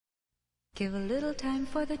Give a little time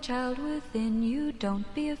for the child within you.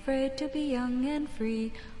 Don't be afraid to be young and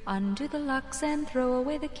free. Undo the locks and throw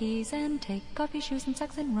away the keys and take off your shoes and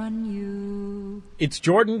socks and run you. It's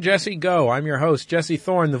Jordan Jesse Go. I'm your host, Jesse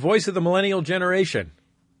Thorne, the voice of the millennial generation.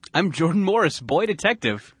 I'm Jordan Morris, boy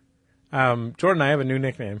detective. Jordan, I have a new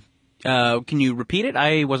nickname. Can you repeat it?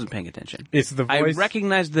 I wasn't paying attention. It's the voice. I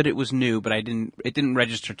recognized that it was new, but it didn't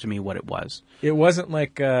register to me what it was. It wasn't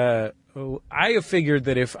like, I figured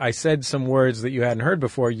that if I said some words that you hadn't heard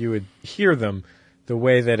before, you would hear them the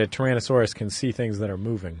way that a Tyrannosaurus can see things that are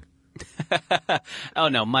moving. Oh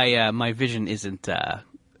no, my vision isn't,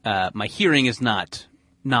 my hearing is not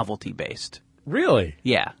novelty based. Really?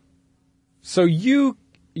 Yeah. So you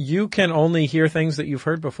can only hear things that you've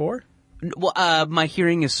heard before? Well, my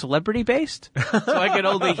hearing is celebrity based, so I can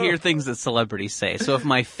only hear things that celebrities say. So if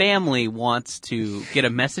my family wants to get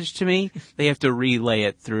a message to me, they have to relay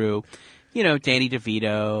it through, Danny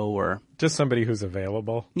DeVito or just somebody who's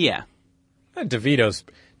available. Yeah. DeVito's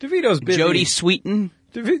busy. Jodie Sweetin.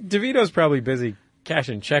 DeVito's probably busy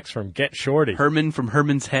cashing checks from Get Shorty. Herman from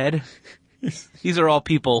Herman's Head. These are all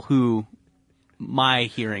people who my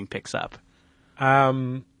hearing picks up.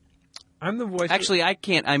 I'm the voice. Actually, I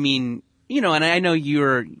can't. I mean, and I know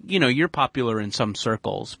you're popular in some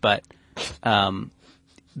circles, but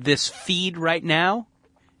this feed right now,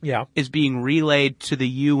 is being relayed to the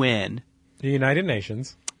UN, the United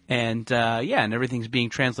Nations, and and everything's being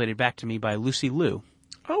translated back to me by Lucy Liu.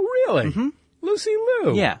 Oh, really? Mm-hmm. Lucy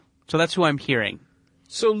Liu. Yeah. So that's who I'm hearing.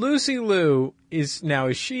 So Lucy Liu is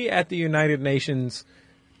she at the United Nations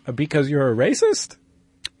because you're a racist?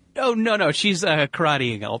 Oh, no. She's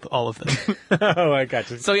karateing all of them. Oh, I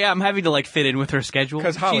got you. So, yeah, I'm having to, fit in with her schedule.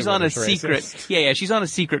 Because she's on a secret. Racist. Yeah, she's on a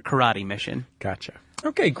secret karate mission. Gotcha.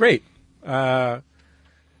 Okay, great. The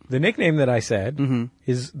nickname that I said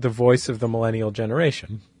is the voice of the millennial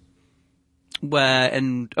generation.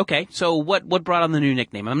 Okay, so what brought on the new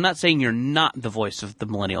nickname? I'm not saying you're not the voice of the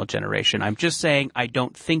millennial generation. I'm just saying I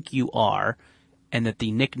don't think you are, and that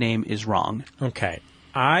the nickname is wrong. Okay.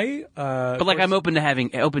 I'm open to having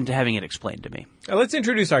it explained to me. Let's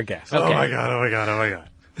introduce our guest. Okay. Oh my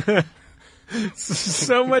god.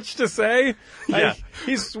 So much to say. Yeah.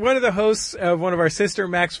 He's one of the hosts of one of our sister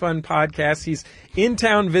Max Fun podcasts. He's in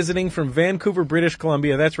town visiting from Vancouver, British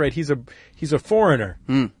Columbia. That's right. He's a foreigner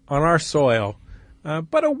on our soil,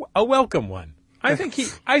 but a welcome one. I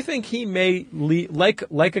think he may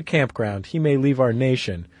like a campground. He may leave our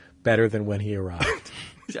nation better than when he arrived.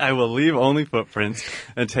 I will leave only footprints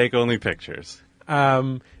and take only pictures.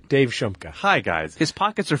 Dave Shumka. Hi, guys. His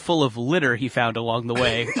pockets are full of litter he found along the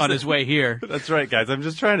way on his way here. That's right, guys. I'm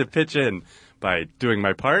just trying to pitch in by doing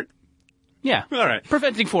my part. Yeah. All right.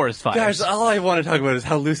 Preventing forest fires. Guys, all I want to talk about is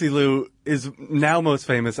how Lucy Liu is now most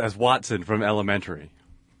famous as Watson from Elementary.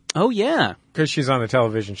 Oh, yeah. Because she's on the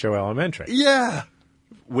television show Elementary. Yeah.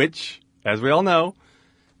 Which, as we all know,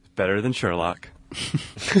 is better than Sherlock.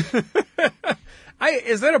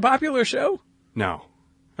 Is that a popular show? No.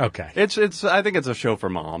 Okay. I think it's a show for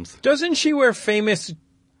moms. Doesn't she wear famous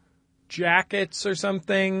jackets or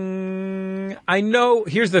something? I know.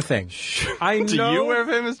 Here's the thing. Do you wear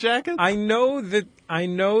famous jackets? I know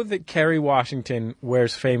that Kerry Washington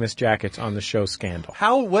wears famous jackets on the show Scandal.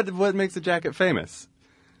 How? What makes a jacket famous?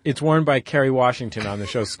 It's worn by Kerry Washington on the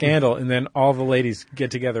show Scandal, and then all the ladies get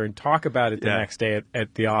together and talk about it the next day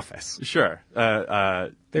at the office. Sure.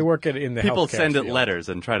 They work in the people healthcare send it field. letters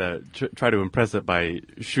and try to impress it by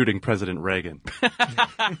shooting President Reagan.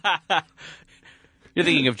 You're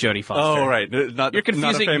thinking of Jodie Foster. Oh, right. You're confusing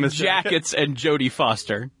not a famous jackets and Jodie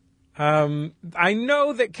Foster. I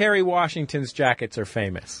know that Kerry Washington's jackets are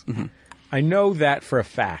famous. Mm-hmm. I know that for a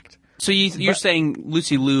fact. So you're saying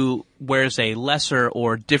Lucy Liu wears a lesser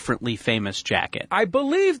or differently famous jacket? I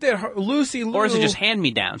believe that Lucy Liu... Or is it just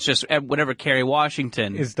hand-me-downs? Just whatever Kerry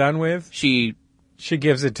Washington... is done with? She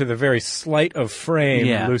gives it to the very slight of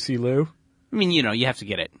frame, Lucy Liu. I mean, you have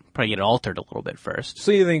to probably get it altered a little bit first.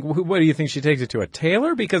 So what do you think, she takes it to a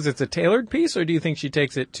tailor because it's a tailored piece, or do you think she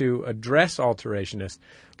takes it to a dress alterationist?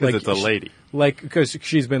 Because it's a lady. Because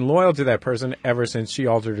she's been loyal to that person ever since she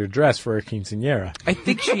altered her dress for a quinceañera. I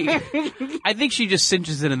think she just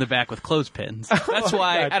cinches it in the back with clothespins. That's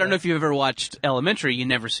why, Gotcha. I don't know if you've ever watched Elementary, you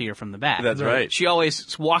never see her from the back. That's right. She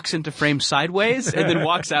always walks into frame sideways and then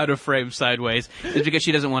walks out of frame sideways. It's because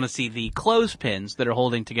she doesn't want to see the clothespins that are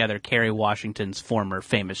holding together Kerry Washington's former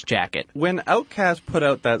famous jacket. When Outkast put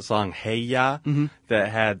out that song Hey Ya, that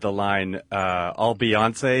had the line, all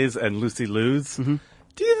Beyonce's and Lucy Liu's,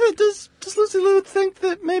 does Lucy Liu think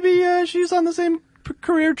that maybe she's on the same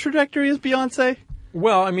career trajectory as Beyonce?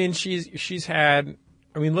 Well, I mean, she's had...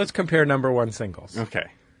 I mean, let's compare number one singles. Okay.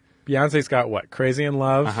 Beyonce's got what? Crazy in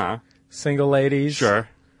Love, Single Ladies. Sure.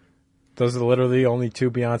 Those are literally the only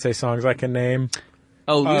 2 Beyonce songs I can name.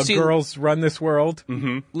 Oh, Lucy, Girls Run This World.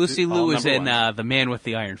 Lucy All Liu is in number The Man with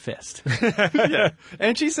the Iron Fist. Yeah.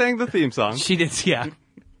 And she sang the theme song. She did, yeah.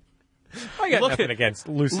 I got nothing against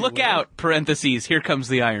Lucy Look Liu. out, parentheses, here comes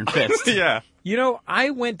the Iron Fist. Yeah. You know, I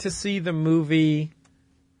went to see the movie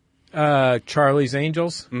Charlie's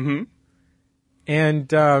Angels. Mm-hmm. And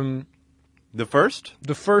The first?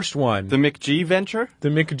 the first one, The McG venture? the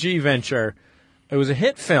McG venture, it was a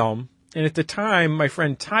hit film. And at the time, my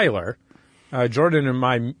friend Tyler, Jordan and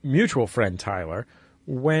my mutual friend Tyler,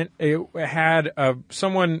 someone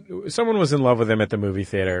was in love with him at the movie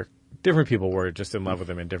theater. Different people were just in love with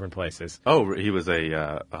him in different places. Oh, he was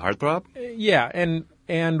a heartthrob? Yeah, and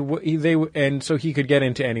so he could get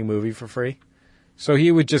into any movie for free. So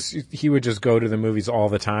he would just go to the movies all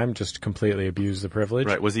the time, just completely abuse the privilege.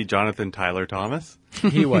 Right. Was he Jonathan Tyler Thomas?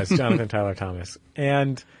 He was Jonathan Tyler Thomas,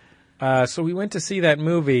 and so we went to see that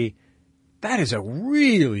movie. That is a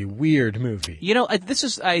really weird movie. You know,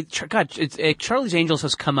 Charlie's Angels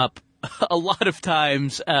has come up a lot of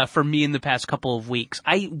times for me in the past couple of weeks.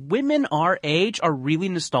 Women our age are really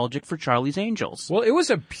nostalgic for Charlie's Angels. Well, it was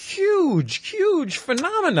a huge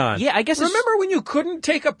phenomenon. Yeah, I guess Remember when you couldn't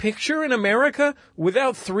take a picture in America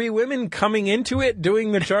without 3 women coming into it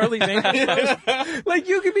doing the Charlie's Angels pose? Like,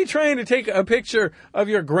 you could be trying to take a picture of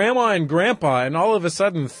your grandma and grandpa, and all of a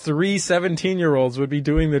sudden 3 17-year-olds would be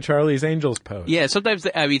doing the Charlie's Angels pose. Yeah, sometimes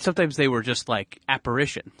they were just like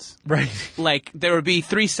apparitions. Right. Like, there would be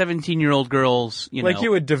 3 17-year-old girls, Like,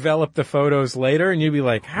 you would develop the photos later, and you'd be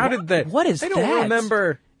like, how did that... What is I don't that?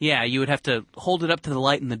 remember... Yeah, you would have to hold it up to the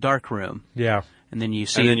light in the dark room. Yeah. And then you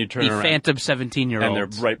see And then you turn the around. phantom 17-year-olds. And they're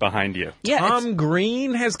right behind you. Yeah, Tom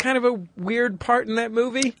Green has kind of a weird part in that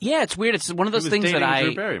movie. yeah, it's weird. It's one of those was things dating that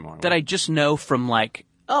Drew Barrymore, that I just know from like,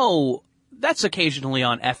 oh, that's occasionally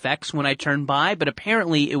on FX when I turn by, but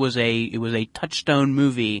apparently it was a touchstone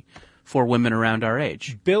movie for women around our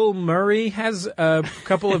age. Bill Murray has a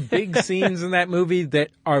couple of big scenes in that movie that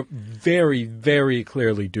are very, very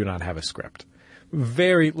clearly do not have a script.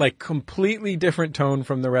 Very, like, completely different tone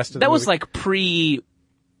from the rest of the That movie. was like pre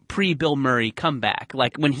Bill Murray comeback,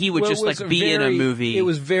 like when he would Well, just it was like be in a movie. It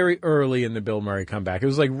was very early in the Bill Murray comeback. It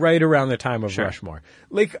was like right around the time of Rushmore.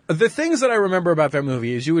 Like, the things that I remember about that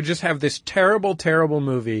movie is you would just have this terrible, terrible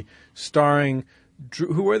movie starring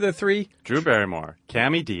who were the 3? Drew Barrymore,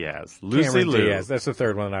 Cammie Diaz, Lucy Cameron Liu, Diaz. That's the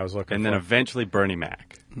third one that I was looking and for. then eventually Bernie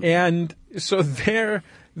Mac. And so they're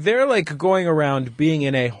like going around being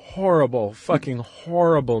in a fucking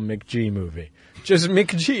horrible McG movie. Just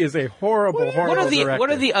McG is a horrible director. What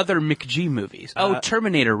are the other McG movies?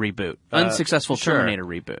 Terminator reboot, unsuccessful Terminator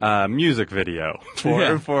reboot. Music video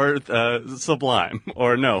for Sublime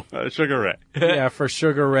or Sugar Ray. Yeah, for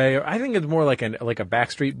Sugar Ray. I think it's more like a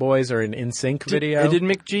Backstreet Boys or an NSYNC video. Did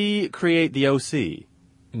McG create the OC?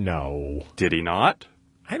 No, Did he not?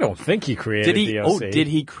 I don't think he created the OC. Oh, did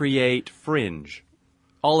he create Fringe?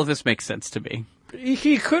 All of this makes sense to me.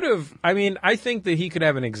 He could have. I mean, I think that he could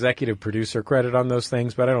have an executive producer credit on those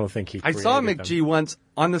things, but I don't think he. I saw McG once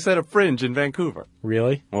on the set of Fringe in Vancouver.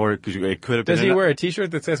 Really? Or it could have been. Does he wear a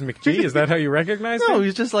T-shirt that says McG? Is that how you recognize him? No,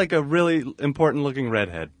 he's just like a really important-looking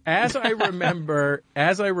redhead. As I remember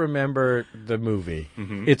the movie,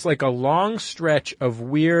 it's like a long stretch of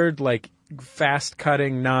weird, like,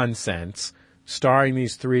 fast-cutting nonsense starring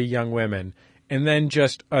these 3 young women, and then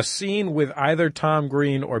just a scene with either Tom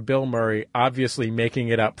Green or Bill Murray obviously making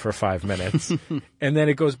it up for 5 minutes. And then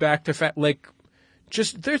it goes back to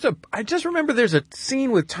I just remember there's a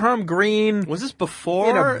scene with Tom Green. Was this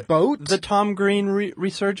before in a boat? the Tom Green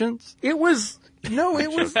resurgence? It was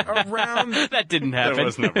around. That didn't happen. There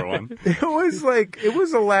was never one. It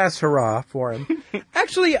was a last hurrah for him.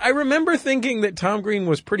 Actually, I remember thinking that Tom Green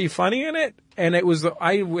was pretty funny in it, and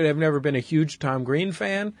I would have never been a huge Tom Green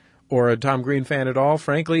fan, or a Tom Green fan at all,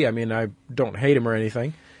 frankly. I mean, I don't hate him or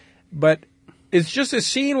anything. But it's just a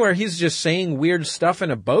scene where he's just saying weird stuff in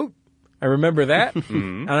a boat. I remember that.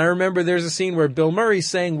 And I remember there's a scene where Bill Murray's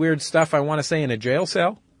saying weird stuff, I want to say, in a jail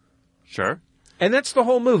cell. Sure. And that's the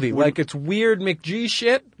whole movie. Like, it's weird McG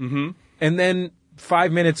shit. Mm-hmm. And then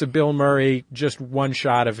 5 minutes of Bill Murray, just one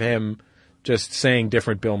shot of him just saying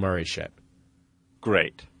different Bill Murray shit.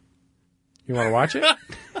 Great. You want to watch it?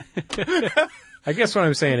 I guess what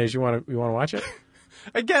I'm saying is you want to watch it?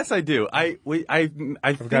 I guess I do.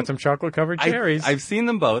 I've got some chocolate covered cherries. I've seen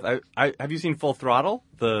them both. Have you seen Full Throttle?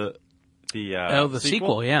 The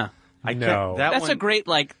sequel, yeah. No. That's a great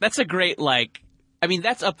I mean,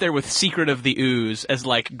 that's up there with Secret of the Ooze as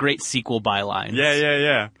like great sequel byline.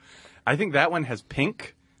 Yeah. I think that one has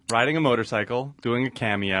Pink, riding a motorcycle, doing a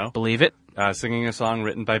cameo, Believe it. singing a song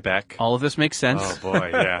written by Beck. All of this makes sense. Oh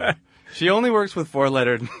boy, yeah. She only works with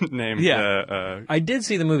four-lettered names. Yeah. I did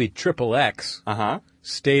see the movie Triple X,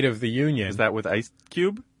 State of the Union. Is that with Ice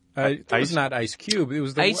Cube? It was not Ice Cube. It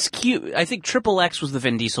was the Ice Cube. I think Triple X was the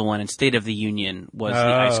Vin Diesel one, and State of the Union was the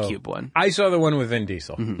Ice Cube one. I saw the one with Vin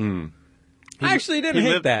Diesel. I actually didn't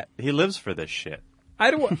hate that. He lives for this shit.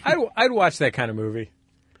 I'd watch that kind of movie.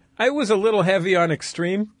 I was a little heavy on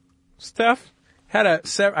extreme stuff.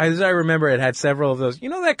 As I remember, it had several of those. You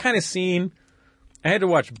know that kind of scene. I had to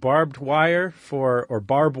watch Barbed Wire for when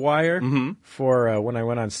I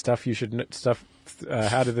went on Stuff You Should Stuff.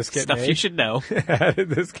 How did this get Stuff made? you should know. How did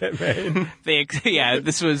this get made?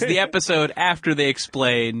 This was the episode after they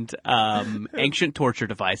explained ancient torture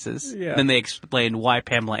devices. Yeah. Then they explained why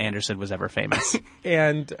Pamela Anderson was ever famous.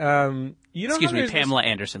 And Pamela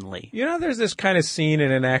Anderson Lee. You know, there's this kind of scene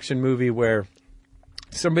in an action movie where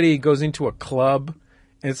somebody goes into a club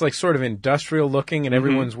and it's like sort of industrial looking, and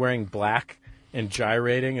everyone's wearing black and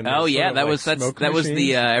gyrating. And Oh yeah, that was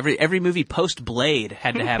the every movie post Blade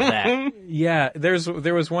had to have that. Yeah, there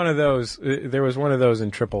was one of those. There was one of those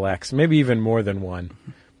in Triple X, maybe even more than one.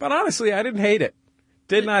 But honestly, I didn't hate it.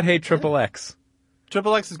 Did not hate Triple X.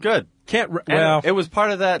 Triple X is good. It was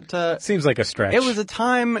part of that. Seems like a stretch. It was a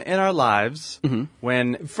time in our lives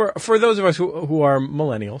when, for those of us who are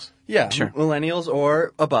millennials, millennials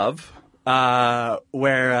or above,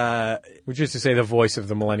 where which is to say the voice of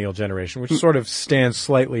the millennial generation, which sort of stands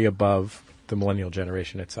slightly above the millennial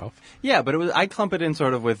generation itself. Yeah, but I clump it in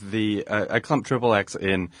sort of with I clump Triple X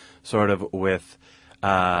in sort of with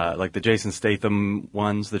like the Jason Statham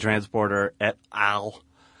ones, the Transporter et al.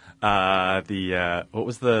 What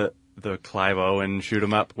was the Clive Owen shoot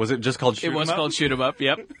 'em up? Was it just called Shoot 'em Up? It was called Shoot 'em Up.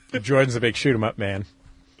 Yep. Jordan's a big shoot 'em up man.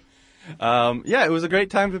 Yeah, it was a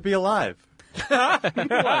great time to be alive.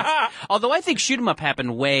 Although I think Shoot 'em Up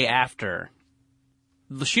happened way after.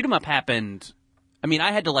 The Shoot 'em Up happened. I mean,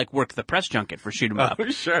 I had to work the press junket for Shoot 'em Up.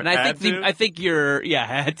 Oh, sure. And I think you're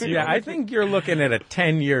had to. Yeah, I think you're looking at a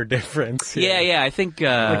 10-year difference here. Yeah, I think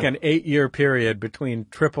like an 8-year period between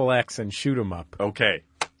Triple X and Shoot 'em Up. Okay.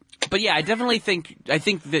 But yeah, I definitely think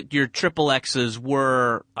that your Triple X's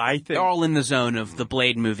were all in the zone of the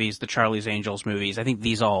Blade movies, the Charlie's Angels movies. I think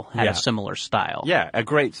these all had a similar style. Yeah, a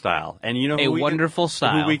great style. And you know wonderful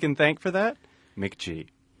style. Who we can thank for that? Mick G.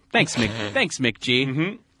 Thanks, Mick. Thanks, Mick G.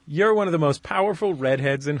 Mm-hmm. You're one of the most powerful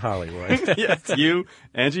redheads in Hollywood. Yes, you,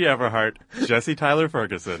 Angie Everhart, Jesse Tyler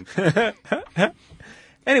Ferguson.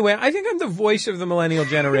 Anyway, I think I'm the voice of the millennial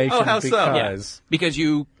generation. Oh, how so? Because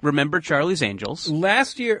you remember Charlie's Angels.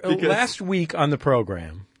 Last week on the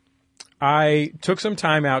program, I took some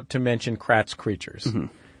time out to mention Kratz Creatures.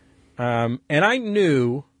 And I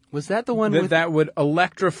knew was that the one that would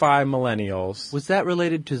electrify millennials. Was that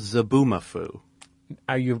related to Zaboomafoo?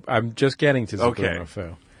 I'm just getting to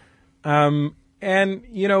Zaboomafoo. And,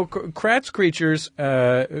 you know, Kratz Creatures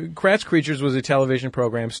was a television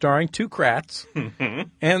program starring two Kratz,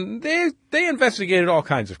 and they investigated all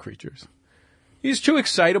kinds of creatures. These two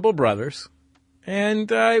excitable brothers,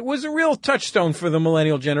 and it was a real touchstone for the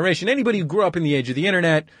millennial generation. Anybody who grew up in the age of the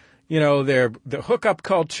internet, you know, the hookup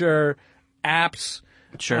culture, apps,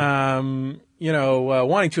 sure.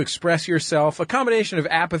 Wanting to express yourself, a combination of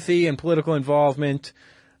apathy and political involvement,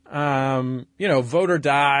 vote or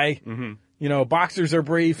die. Mm-hmm. Boxers or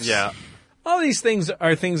briefs. Yeah. All these things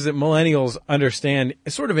are things that millennials understand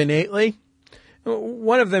sort of innately.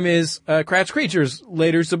 One of them is Kratz Creatures,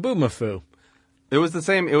 later Zaboomafoo. It was the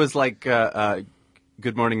same. It was like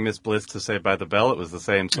Good Morning, Miss Bliss to Saved by the Bell. It was the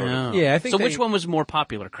same sort of. Yeah, I think. So which one was more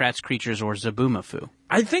popular, Kratz Creatures or Zaboomafoo?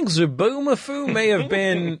 I think Zaboomafoo may have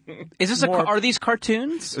been. Is this are these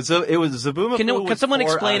cartoons? So it was Zaboomafoo. Can someone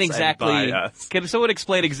explain exactly? Can someone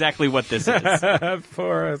explain exactly what this is?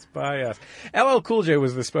 For us, by us. LL Cool J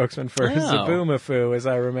was the spokesman for Zaboomafoo, as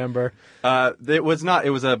I remember. It was not. It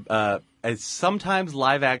was a sometimes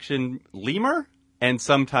live action lemur and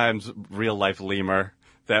sometimes real life lemur.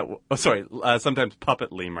 Sometimes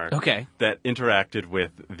puppet lemur. Okay. That interacted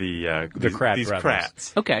with these Kratz.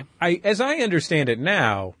 Kratz. Okay. As I understand it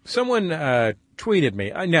now, someone tweeted me.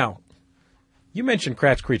 Now, you mentioned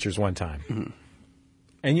Kratz Creatures one time,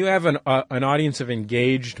 and you have an audience of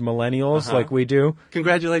engaged millennials like we do.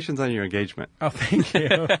 Congratulations on your engagement. Oh, thank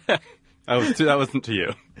you. That wasn't to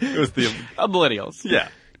you. It was the millennials. Yeah.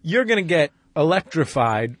 You're going to get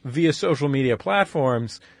electrified via social media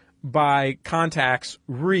platforms by Contact's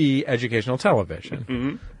re-educational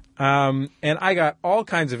television. Mm-hmm. And I got all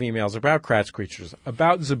kinds of emails about Kratz Creatures,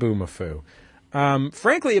 about Zaboomafoo,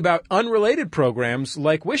 frankly about unrelated programs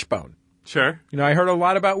like Wishbone. Sure. You know, I heard a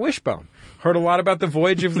lot about Wishbone. Heard a lot about the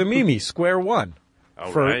Voyage of the Mimi, Square One,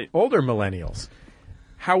 for right. older millennials.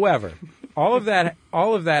 However, all of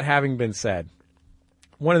that having been said,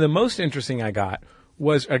 one of the most interesting I got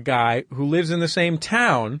was a guy who lives in the same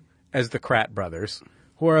town as the Kratt brothers,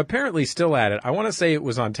 who are apparently still at it. I want to say it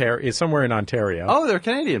was Ontario. It's somewhere in Ontario. Oh, they're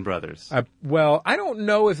Canadian brothers. Well, I don't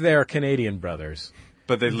know if they're Canadian brothers.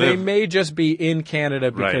 But they live... They may just be in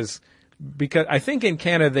Canada because I think in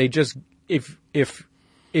Canada they just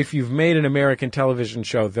if you've made an American television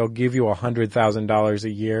show, they'll give you $100,000 a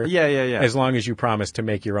year. Yeah. As long as you promise to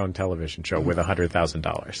make your own television show with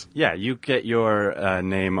 $100,000. Yeah, you get your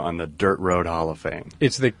name on the Dirt Road Hall of Fame.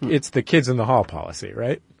 It's the Kids in the Hall policy,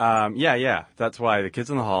 right? Yeah. That's why the Kids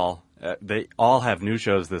in the Hall, they all have new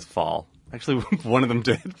shows this fall. Actually, one of them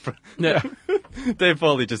did. Yeah. Dave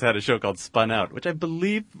Foley just had a show called Spun Out, which I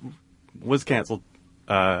believe was canceled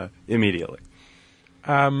immediately.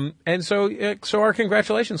 And so our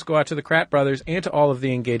congratulations go out to the Kratt brothers and to all of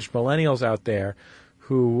the engaged millennials out there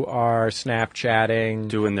who are Snapchatting,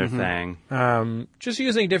 Doing their thing. just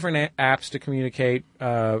using different apps to communicate,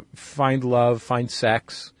 find love, find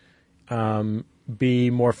sex, be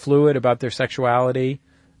more fluid about their sexuality,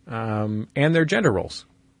 and their gender roles.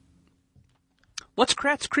 What's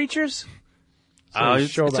Kratt's Creatures?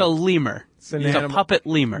 It's It's a lemur. It's an It's a animal. puppet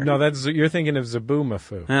lemur. No, you're thinking of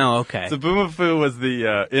Zaboomafoo. Oh, okay. Zaboomafoo was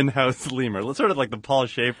the in-house lemur, sort of like the Paul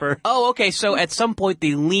Schaefer. Oh, okay. So at some point,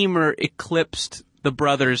 the lemur eclipsed the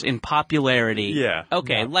brothers in popularity. Yeah.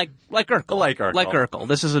 Okay, like Urkel. Like Urkel. Like Urkel.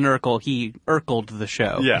 This is an Urkel. He Urkeled the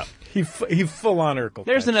show. Yeah. He full on Urkel.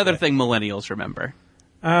 There's that another shit. thing millennials remember.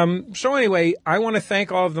 So anyway, I want to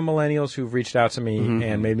thank all of the millennials who've reached out to me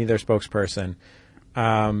and made me their spokesperson.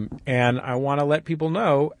 And I want to let people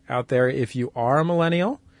know out there, if you are a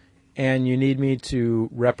millennial and you need me to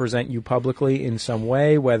represent you publicly in some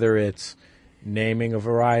way, whether it's naming a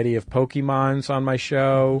variety of Pokemons on my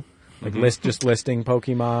show, like just listing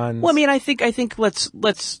Pokemons. Well, I mean, I think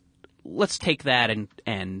let's take that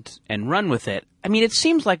and run with it. I mean, it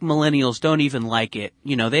seems like millennials don't even like it.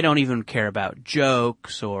 You know, they don't even care about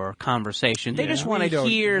jokes or conversation. They just want to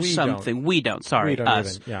hear something. We don't. Sorry, We don't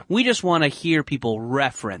us. even, yeah. We just want to hear people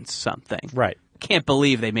reference something. Right. Can't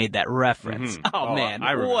believe they made that reference. Oh, man,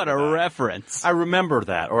 I remember what a that. reference. I remember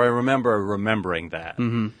that, or I remember remembering that.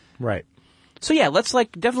 Right. So yeah, let's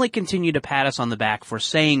definitely continue to pat us on the back for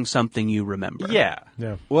saying something you remember. Yeah.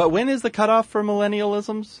 Yeah. Well, when is the cutoff for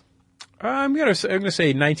millennialisms? I'm gonna say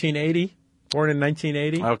 1980. Born in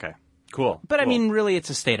 1980. Okay. Cool. But I Cool. mean, really, it's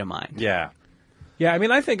a state of mind. Yeah. Yeah, I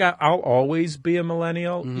mean, I think I'll always be a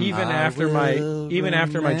millennial, even after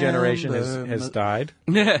my generation has died.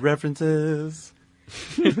 References.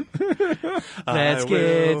 Let's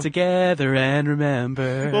get together and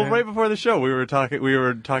remember. Well, right before the show, we were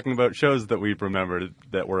talking about shows that we remembered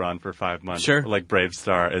that were on for 5 months. Sure. Like Brave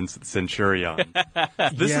Star and Centurion.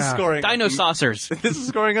 This is Yeah. scoring. Dino Saucers. This is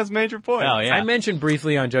scoring us major points. Oh, yeah. I mentioned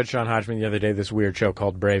briefly on Judge Sean Hodgman the other day this weird show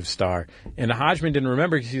called Brave Star, and Hodgman didn't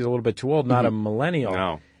remember because he's a little bit too old, not a millennial.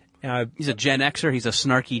 No. He's a Gen Xer. He's a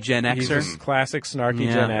snarky Gen He's Xer. a classic snarky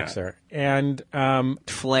Yeah. Gen Xer, and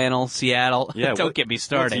Flannel, Seattle. Yeah. Don't get me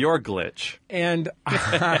started. What's your glitch?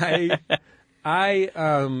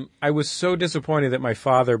 I was so disappointed that my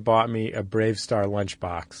father bought me a Brave Star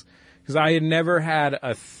lunchbox because I had never had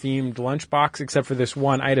a themed lunchbox except for this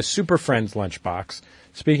one. I had a Super Friends lunchbox.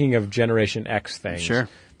 Speaking of Generation X things, Sure.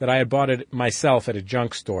 that I had bought it myself at a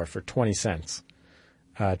junk store for 20 cents.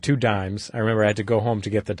 2 dimes. I remember I had to go home to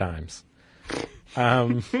get the dimes.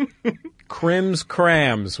 Crim's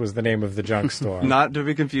Crams was the name of the junk store. Not to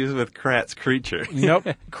be confused with Kratt's Creature. Nope.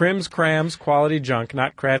 Crim's Crams, quality junk,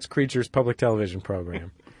 not Kratt's Creatures public television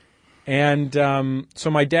program. And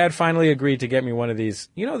so my dad finally agreed to get me one of these,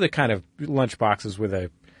 you know, the kind of lunch boxes with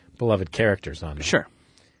a beloved characters on them. Sure.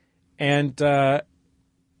 And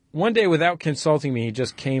one day, without consulting me, he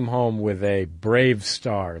just came home with a Brave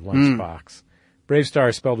Star lunchbox. Brave Star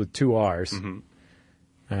is spelled with 2 R's.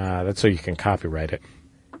 That's so you can copyright it.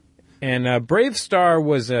 And Brave Star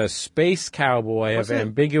was a space cowboy of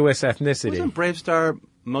ambiguous ethnicity. Wasn't Brave Star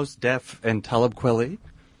Most Deaf and Telequilly?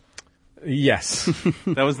 Yes.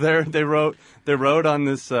 That was they rode on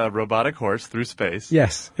this robotic horse through space.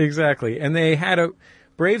 Yes, exactly. And they had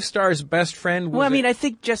Brave Star's best friend was Well, I mean, I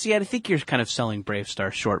think, Jesse, I think you're kind of selling Brave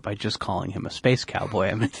Star short by just calling him a space cowboy.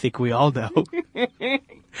 I mean, I think we all know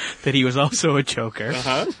that he was also a choker,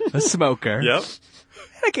 a smoker, Yep.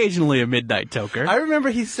 and occasionally a midnight toker. I remember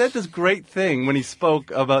he said this great thing when he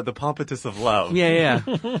spoke about the pompatus of love. Yeah.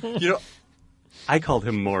 You know, I called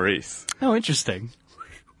him Maurice. Oh, interesting.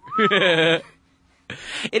 It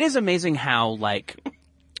is amazing how, like,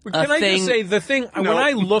 Can I just say the thing, when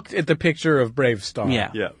I looked at the picture of Brave Star.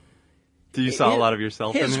 Yeah. Yeah. Do you saw a lot of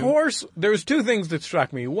yourself in His him? horse, there was two things that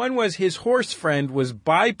struck me. One was his horse friend was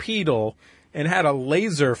bipedal and had a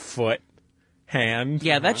laser foot hand.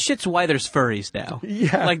 Yeah, that shit's why there's furries now.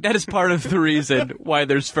 Yeah. Like, that is part of the reason why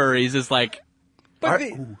there's furries, is like... But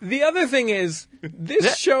the other thing is,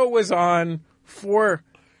 this show was on for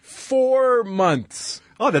 4 months.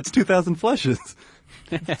 Oh, that's 2,000 flushes.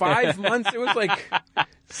 5 months? It was like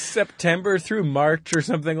September through March or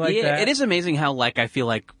something like that. It is amazing how, like, I feel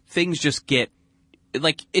like things just get...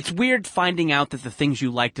 Like, it's weird finding out that the things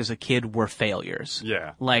you liked as a kid were failures.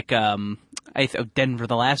 Yeah. Like, Denver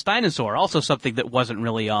the Last Dinosaur, also something that wasn't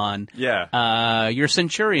really on. Yeah. Your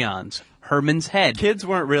Centurions, Herman's Head. Kids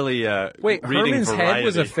weren't really Wait, reading Herman's variety. Head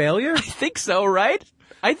was a failure? I think so, right?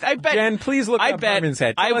 I bet. Jen, please look up Herman's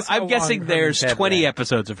Head. Tell us how I'm guessing long there's Herman's Head 20 ran.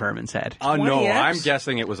 episodes of Herman's Head. Oh, 20 no, eps? I'm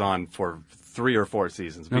guessing it was on for 3 or 4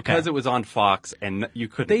 seasons because it was on Fox and you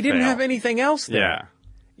couldn't They didn't fail. have anything else there. Yeah.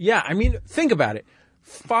 Yeah, I mean, think about it.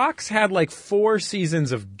 Fox had like 4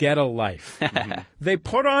 seasons of Get a Life. They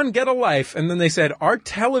put on Get a Life, and then they said, our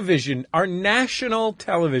national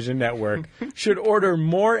television network should order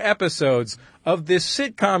more episodes of this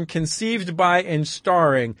sitcom conceived by and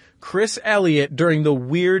starring Chris Elliott during the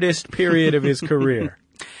weirdest period of his career.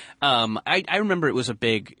 I remember it was a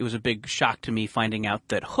big shock to me finding out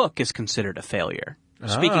that Hook is considered a failure.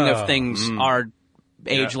 Speaking of things our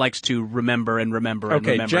age likes to remember and remember and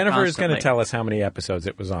Okay, remember Jennifer is going to constantly. tell us how many episodes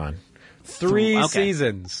it was on. 3 Okay.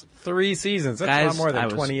 seasons. 3 seasons. That's Guys, a lot more I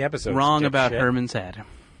was 20 episodes. wrong about dipshit. Herman's Head.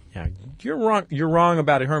 Yeah, you're wrong. You're wrong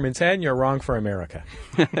about Herman's Head, and you're wrong for America.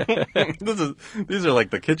 These are like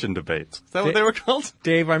the kitchen debates. Is that what they were called?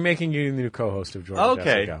 Dave, I'm making you the new co-host of Jordan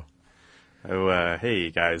Okay. Jesse Go. Oh, hey,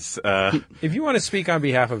 guys. If you want to speak on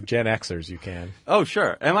behalf of Gen Xers, you can. Oh,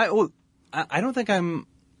 sure. Am I? Well, I don't think I'm...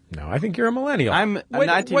 No, I think you're a millennial. I'm a What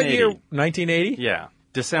 1980. year? 1980? Yeah.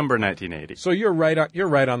 December 1980. So you're right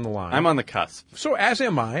on the line. I'm on the cusp. So as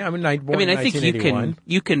am I. I'm born I mean, in I think 1981.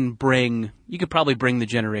 you could probably bring the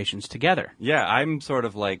generations together. Yeah, I'm sort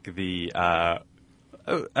of like the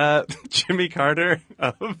Jimmy Carter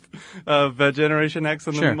of Generation X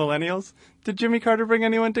and Sure. the Millennials. Did Jimmy Carter bring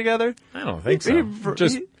anyone together? I don't think so.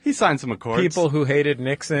 Just He signed some accords. people who hated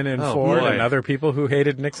Nixon and Oh, Ford, boy. and other people who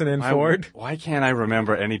hated Nixon and Ford. Why can't I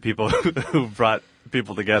remember any people who brought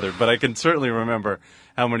people together? But I can certainly remember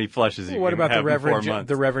how many flushes you What can about have the in 4 Reverend months.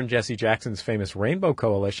 the Reverend Jesse Jackson's famous Rainbow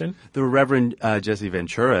Coalition? The Reverend Jesse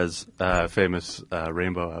Ventura's famous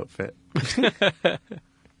rainbow outfit.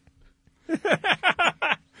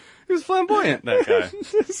 He was flamboyant, that guy.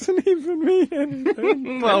 Doesn't even mean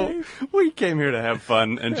anything. Well, we came here to have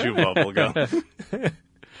fun and chew bubble gum.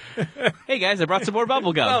 Hey guys, I brought some more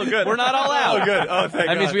bubble gum. Oh, good. We're not all out. Oh, good. Oh, thank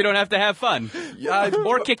That God. means we don't have to have fun.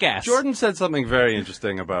 Or kick ass. Jordan said something very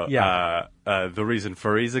interesting about the reason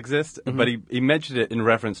furries exist, but he mentioned it in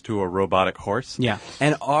reference to a robotic horse. Yeah.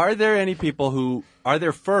 And are there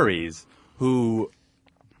furries who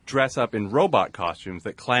dress up in robot costumes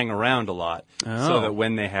that clang around a lot so that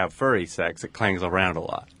when they have furry sex, it clangs around a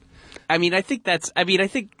lot? I mean,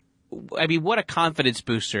 what a confidence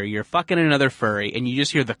booster. You're fucking another furry and you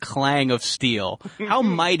just hear the clang of steel. How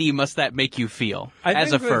mighty must that make you feel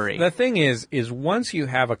as a furry? The thing is once you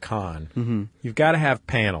have a con, you've got to have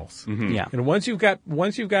panels. Yeah. And once you've got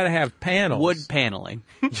to have panels, Wood paneling.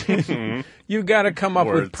 you've got to come up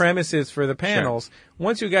with Words. premises for the panels.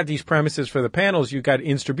 Once you've got these premises for the panels, you've got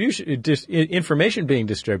information being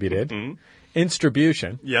distributed.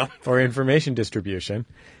 Distribution. Yeah. Or information distribution.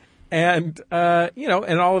 And,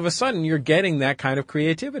 and all of a sudden you're getting that kind of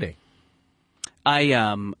creativity.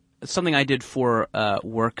 Something I did for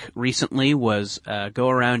work recently was go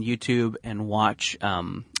around YouTube and watch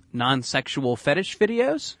non-sexual fetish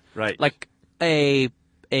videos. Right. Like a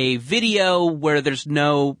video where there's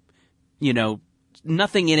no,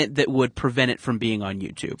 nothing in it that would prevent it from being on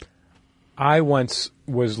YouTube. I once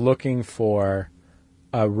was looking for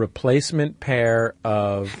a replacement pair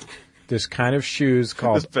of this kind of shoes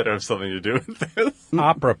called This better have something to do with this.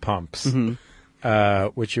 opera pumps,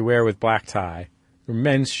 which you wear with black tie. They're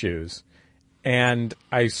men's shoes. And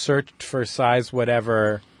I searched for size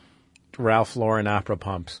whatever Ralph Lauren opera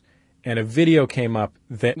pumps. And a video came up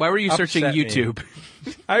that Why were you searching upset me. YouTube?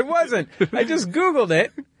 I wasn't. I just Googled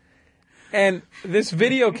it. And this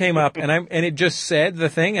video came up and it just said the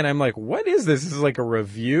thing. And I'm like, what is this? This is like a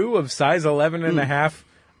review of size 11 and a half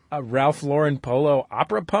Ralph Lauren Polo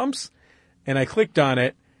opera pumps. And I clicked on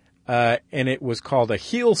it, and it was called a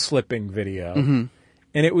heel slipping video. And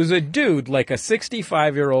it was a dude, like a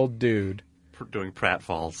 65-year-old dude. doing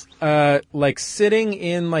pratfalls. Like sitting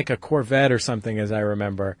in like a Corvette or something, as I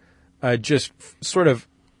remember, just sort of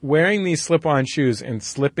wearing these slip-on shoes and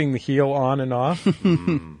slipping the heel on and off.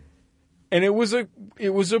 And it was a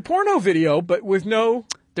porno video, but with no.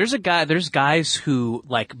 There's guys who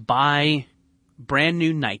like buy brand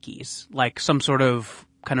new Nikes, like some sort of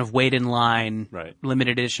kind of wait in line, Right.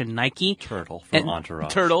 limited edition Nike. Turtle from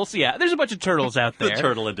Entourage. Turtles, yeah. There's a bunch of turtles out there. The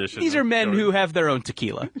turtle edition. These are men who have their own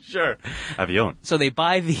tequila. Sure. Avion. So they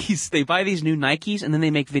buy these new Nikes and then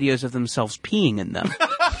they make videos of themselves peeing in them.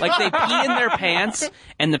 Like they pee in their pants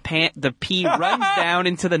and the pee runs down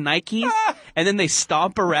into the Nikes and then they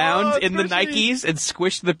stomp around in the Nikes and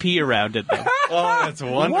squish the pee around in them. Oh, that's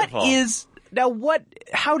wonderful.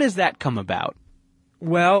 How does that come about?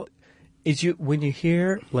 Well, when you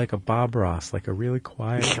hear like a Bob Ross, like a really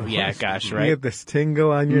quiet. Yeah, gosh, You right. get this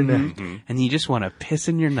tingle on your neck. And you just want to piss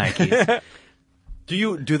in your Nikes.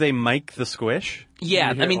 Do they mic the squish?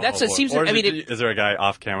 Yeah, I mean that's it seems. Or I mean, is there a guy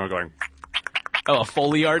off camera going? a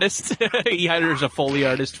Foley artist. He hires a Foley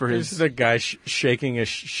artist for This his. is a guy shaking a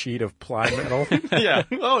sheet of ply metal. Yeah.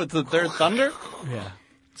 Oh, it's the third thunder. Yeah.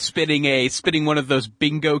 Spinning one of those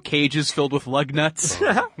bingo cages filled with lug nuts.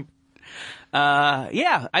 Yeah.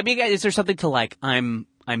 I mean, is there something to like? I'm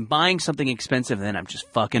buying something expensive, and then I'm just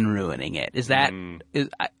fucking ruining it. Is that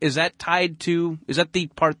is that tied to? Is that the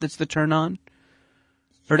part that's the turn on?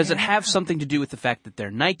 Or does it have something to do with the fact that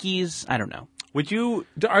they're Nikes? I don't know. Would you?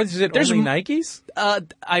 Is it There's only Nikes?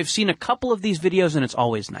 I've seen a couple of these videos, and it's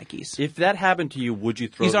always Nikes. If that happened to you, would you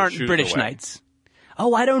throw These the aren't shoes British away? Knights.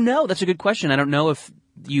 Oh, I don't know. That's a good question. I don't know if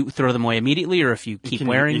you throw them away immediately or if you keep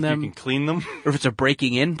wearing them. You can clean them. Or if it's a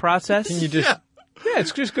breaking in process. Can you just? Yeah,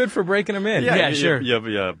 it's just good for breaking them in. Yeah, sure.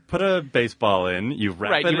 You put a baseball in. You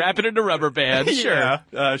wrap Right, it. you wrap it in a rubber band. Sure.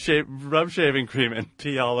 Yeah. Rub shaving cream and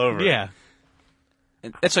pee all over. Yeah.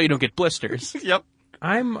 And that's so you don't get blisters Yep.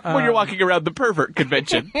 I'm. when you're walking around the pervert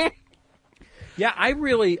convention. Yeah, I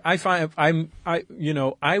want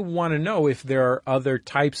to know if there are other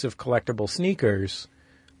types of collectible sneakers,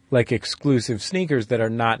 like exclusive sneakers that are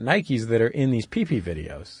not Nikes that are in these pee-pee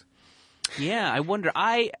videos. Yeah, I wonder.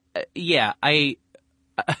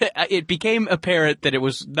 It became apparent that it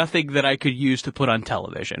was nothing that I could use to put on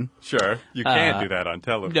television. Sure. You can't do that on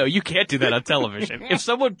television. No, you can't do that on television. If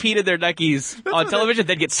someone peed in their Nikes on television,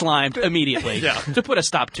 they'd get slimed immediately. Yeah. To put a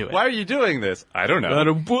stop to it. Why are you doing this? I don't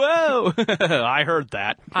know. Whoa! I heard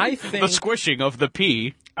that. I The think, squishing of the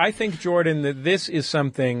pee. Jordan, that this is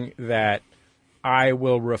something that I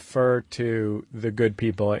will refer to the good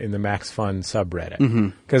people in the Max Fun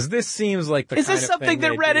subreddit. Because this seems like the Is kind this of something thing that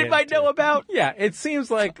they'd Reddit be might into. know about? Yeah, it seems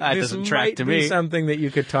like That this doesn't track might to be me. something that you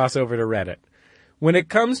could toss over to Reddit. When it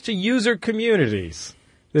comes to user communities,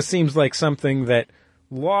 this seems like something that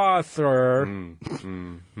Lothar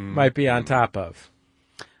might be on top of.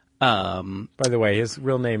 By the way, his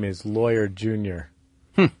real name is Lawyer Jr.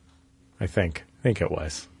 I think it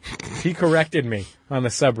was. He corrected me on the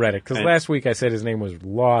subreddit, because last week I said his name was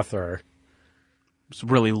Lothar. It's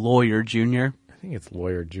really Lawyer Jr. I think it's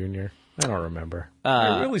Lawyer Jr. I don't remember.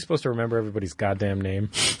 I'm really supposed to remember everybody's goddamn name.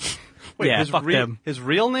 Wait, Yeah, his fuck them. His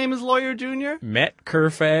real name is Lawyer Jr.? Met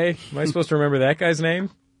Kerfay. Am I supposed to remember that guy's name?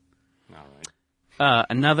 All right.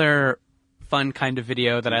 Another fun kind of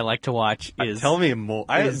video that I like to watch is... Tell me more.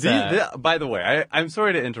 By the way, I'm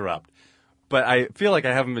sorry to interrupt, but I feel like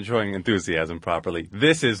I haven't been showing enthusiasm properly.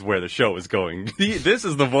 This is where the show is going. This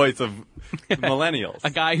is the voice of millennials. A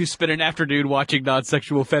guy who spent an afternoon watching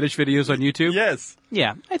non-sexual fetish videos on YouTube? Yes.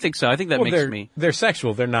 Yeah, I think so. I think that makes me... They're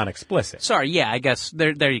sexual. They're not explicit. Sorry, yeah, I guess there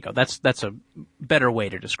you go. That's a better way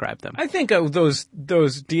to describe them. I think those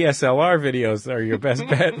DSLR videos are your best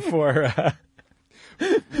bet for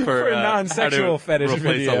non-sexual how to fetish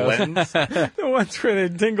replace videos. a lens. The ones where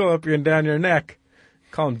they tingle up you and down your neck.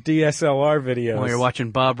 Call them DSLR videos. While you're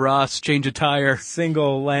watching Bob Ross change a tire.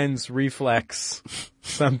 Single lens reflex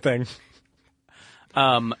something.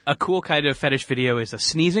 A cool kind of fetish video is a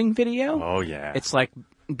sneezing video. Oh, yeah. It's like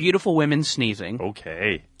beautiful women sneezing.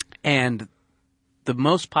 Okay. And the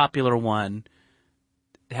most popular one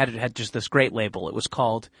had just this great label. It was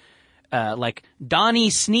called, like, Donnie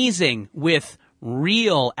sneezing with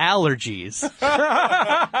real allergies.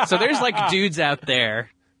 So there's like dudes out there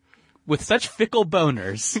with such fickle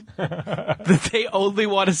boners that they only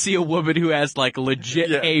want to see a woman who has like legit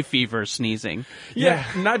hay fever sneezing. Yeah,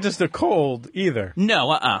 not just a cold either.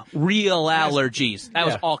 No, real allergies. That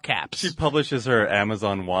was all caps. She publishes her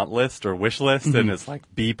Amazon want list or wish list, and it's like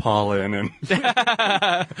bee pollen and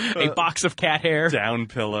A box of cat hair. down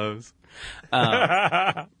pillows.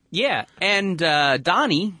 Yeah, and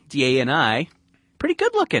Donnie, D-A-N-I, pretty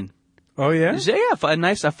good looking. Oh, yeah? So, yeah,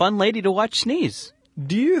 a fun lady to watch sneeze.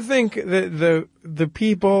 Do you think that the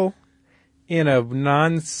people in a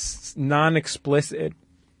non-explicit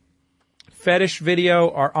fetish video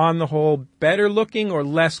are on the whole better looking or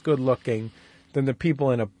less good looking than the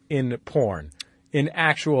people in porn, in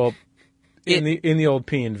actual in the old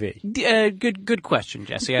P&V? Good question,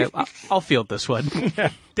 Jesse. I'll field this one.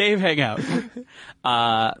 Dave, hang out.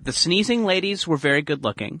 The sneezing ladies were very good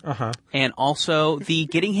looking. And also the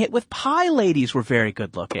getting hit with pie ladies were very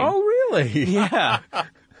good looking. Oh, really? Yeah.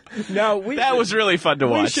 Now That was really fun to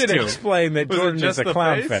watch, We should too. explain that Jordan is just a the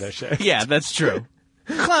clown face? fetishist. Yeah, that's true.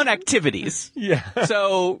 Clown activities. Yeah.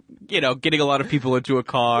 So, getting a lot of people into a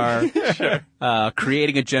car,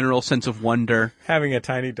 creating a general sense of wonder. Having a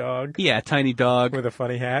tiny dog Yeah, tiny dog. with a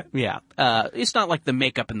funny hat. Yeah. It's not like the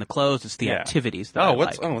makeup and the clothes, it's the activities that I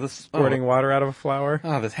like. Squirting water out of a flower.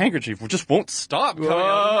 Oh, this handkerchief just won't stop coming out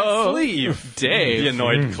Whoa. of my sleeve. Dave. The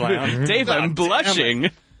annoyed clown. Dave, I'm blushing.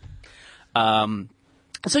 So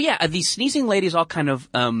yeah, these sneezing ladies all kind of,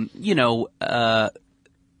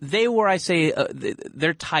 they were, I say,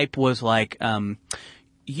 their type was like,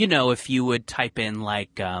 if you would type in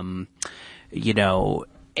like,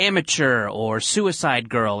 amateur or suicide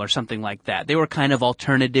girl or something like that. They were kind of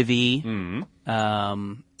alternative-y.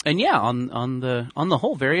 And yeah, on the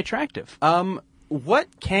whole, very attractive.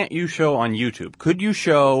 What can't you show on YouTube? Could you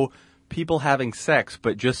show people having sex,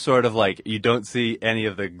 but just sort of like you don't see any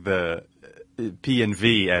of the P and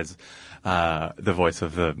V as the voice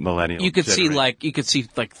of the millennial? You could see generation?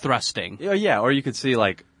 like thrusting. Yeah, or you could see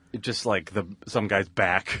like just like some guy's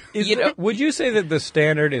back. Would you say that the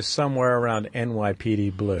standard is somewhere around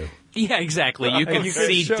NYPD Blue? Yeah, exactly. You can you could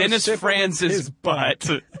see show Dennis Syphilis Franz's his butt.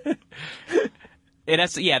 And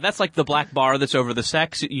that's like the black bar that's over the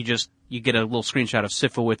sex. You get a little screenshot of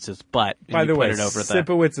Sifowitz's butt. And By the way, put it over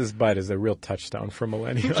Sipowitz's butt is a real touchdown for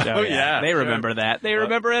millennials. Oh yeah, they remember that. They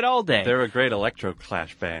remember it all day. They're a great electro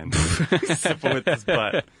clash band. Simple with his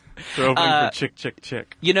butt. Throw one for chick, chick,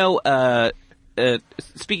 chick.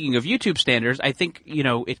 Speaking of YouTube standards, I think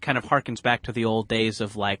it kind of harkens back to the old days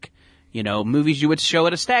of like movies you would show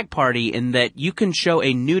at a stag party, in that you can show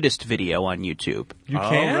a nudist video on YouTube. You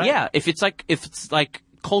can? right. Yeah, if it's like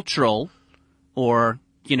cultural or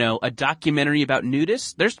a documentary about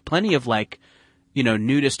nudists, there's plenty of like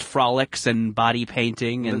nudist frolics and body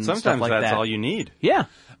painting and Sometimes stuff like that's that. all you need. Yeah.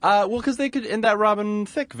 Well, because they could, in that Robin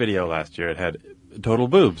Thicke video last year, it had total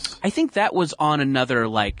boobs. I think that was on another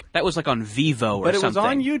that was like on Vivo or But it something.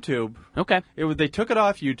 was on YouTube. Okay. They took it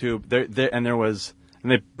off YouTube,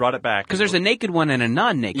 and they brought it back. Because there's a naked one and a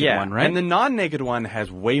non-naked one, right? And the non-naked one has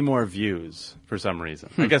way more views for some reason.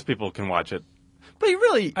 I guess people can watch it. But you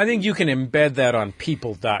really... I think you can embed that on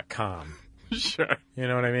people.com. Sure. You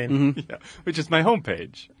know what I mean? Yeah, which is my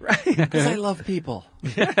homepage. Right. Because I love people.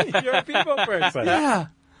 You're a people person. Yeah.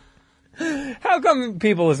 How come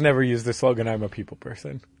people has never used the slogan, I'm a people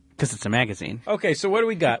person? Because it's a magazine. Okay, so what do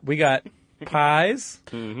we got? We got pies.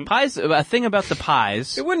 Pies, a thing about the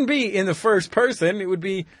pies. It wouldn't be in the first person. It would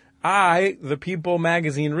be, I, the People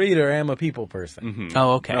magazine reader, am a people person.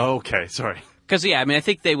 Oh, okay. Okay, sorry. Because, I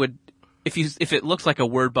think they would... If it looks like a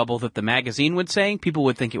word bubble that the magazine would say, people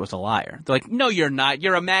would think it was a liar. They're like, no, you're not.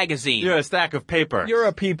 You're a magazine. You're a stack of paper. You're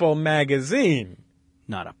a people magazine.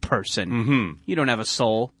 Not a person. You don't have a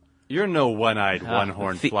soul. You're no one-eyed,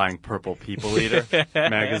 one-horned, flying purple people eater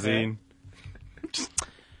magazine.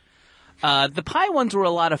 The pie ones were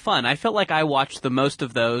a lot of fun. I felt like I watched the most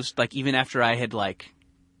of those, like even after I had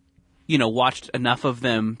watched enough of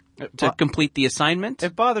them to complete the assignment.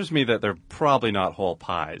 It bothers me that they're probably not whole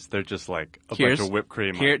pies. They're just like a bunch of whipped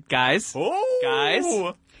cream. Guys,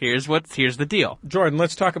 here's the deal. Jordan,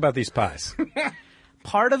 let's talk about these pies.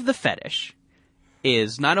 Part of the fetish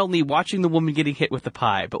is not only watching the woman getting hit with the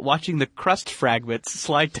pie, but watching the crust fragments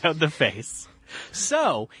slide down the face.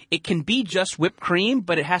 So, it can be just whipped cream,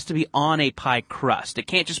 but it has to be on a pie crust. It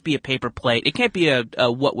can't just be a paper plate. It can't be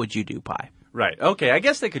a what would you do pie. Right. Okay. I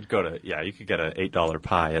guess they could go to, you could get an $8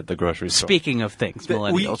 pie at the grocery store. Speaking of things,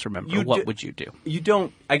 millennials remember, what would you do?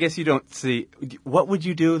 I guess you don't see, what would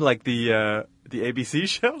you do, like the ABC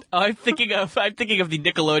show? Oh, I'm thinking of the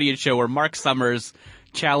Nickelodeon show where Mark Summers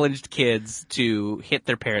challenged kids to hit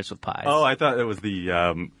their parents with pies. Oh, I thought it was the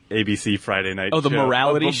ABC Friday night show. Oh, the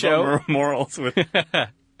morality show? Morals with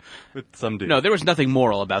some dude. No, there was nothing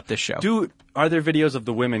moral about this show. Are there videos of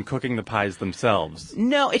the women cooking the pies themselves?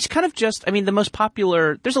 No, it's kind of just, the most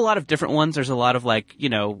popular, there's a lot of different ones. There's a lot of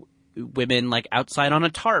women outside on a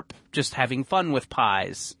tarp just having fun with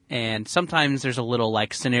pies. And sometimes there's a little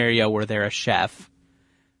scenario where they're a chef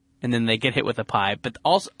and then they get hit with a pie. But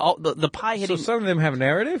also, the pie hitting... So some of them have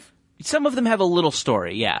narrative? Some of them have a little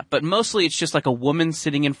story, yeah, but mostly it's just like a woman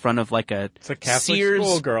sitting in front of like a Catholic Sears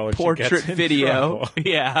schoolgirl and she portrait gets in video. trouble.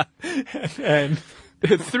 Yeah. And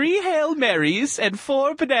 3 Hail Marys and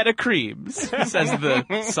 4 banana creams, says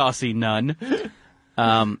the saucy nun.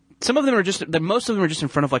 Some of them are most of them are just in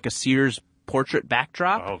front of like a Sears portrait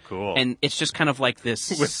backdrop. Oh, cool. And it's just kind of like this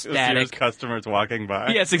With static. Sears customers walking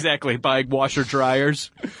by. Yes, exactly. Buying washer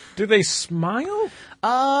dryers. do they smile?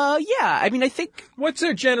 Yeah. I mean, I think What's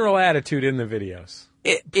their general attitude in the videos?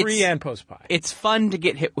 Pre and post pie. it's fun to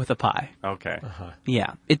get hit with a pie. Okay.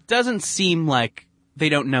 Yeah. It doesn't seem like they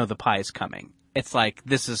don't know the pie is coming. It's like,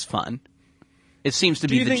 this is fun. It seems to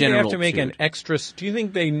Do be you the think they general have to make an attitude. extra? Do you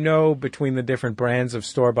think they know between the different brands of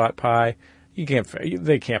store bought pie?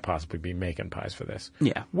 They can't possibly be making pies for this.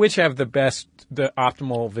 Yeah. Which have the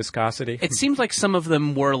optimal viscosity? It seems like some of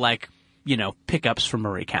them were like, pickups from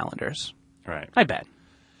Marie calendars. Right. I bet.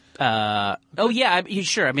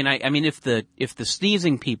 Sure. I mean, if the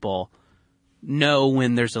sneezing people know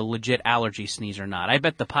when there's a legit allergy sneeze or not, I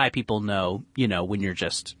bet the pie people know, when you're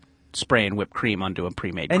just spraying whipped cream onto a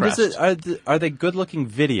pre-made And crust. are they good-looking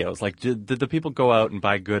videos? Like, did the people go out and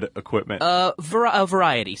buy good equipment? A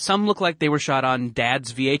variety. Some look like they were shot on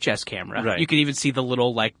Dad's VHS camera. Right. You can even see the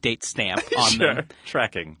little date stamp on them.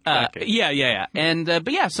 Tracking. Yeah. And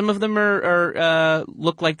but yeah, some of them are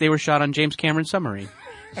look like they were shot on James Cameron's submarine.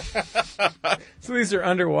 So these are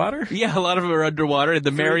underwater? Yeah, a lot of them are underwater in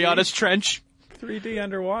the Marianas Trench. 3D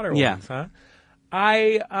underwater Yeah. ones, huh?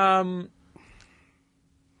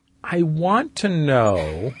 I want to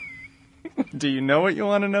know Do you know what you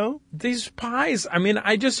want to know? these pies. I mean,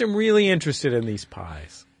 I just am really interested in these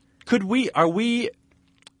pies. Are we...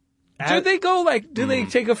 Do they go like, do they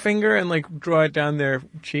take a finger and like draw it down their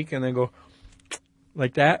cheek and then go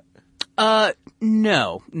like that?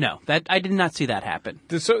 No. That I did not see that happen.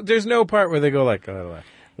 So there's no part where they go like, la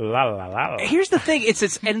la la la. Here's the thing: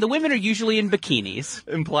 and the women are usually in bikinis.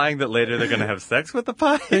 Implying that later they're going to have sex with the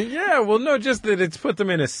pie? Yeah, well, no, just that it's put them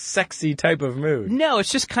in a sexy type of mood. No, it's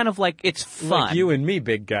just kind of like it's fun. Like you and me,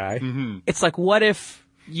 big guy. It's like, what if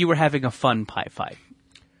you were having a fun pie fight?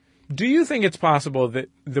 Do you think it's possible that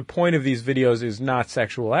the point of these videos is not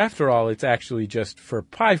sexual after all? It's actually just for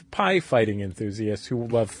pie fighting enthusiasts who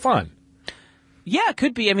love fun. Yeah, it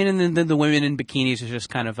could be. I mean, and then the women in bikinis is just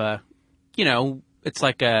kind of it's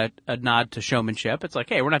like a nod to showmanship. It's like,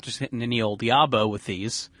 hey, we're not just hitting any old Diabo with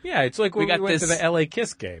these. Yeah, it's like when we went to this- the LA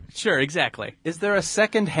Kiss game. Sure, exactly. Is there a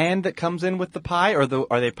second hand that comes in with the pie, or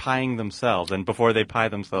are they pieing themselves? And before they pie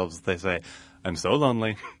themselves, they say, "I'm so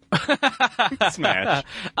lonely." Smash.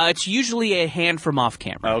 It's usually a hand from off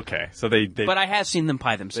camera. Okay, so they But I have seen them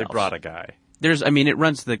pie they themselves. brought a guy. It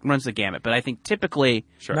runs the gamut. But I think typically,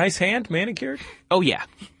 Sure. Nice hand, manicured. oh yeah,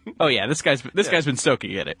 this guy's been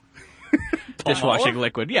soaking in it. Dishwashing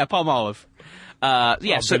liquid, yeah, palm olive. So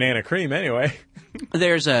Banana cream, anyway.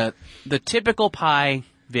 there's the typical pie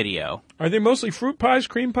video, Are they mostly fruit pies,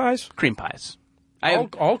 cream pies? cream pies.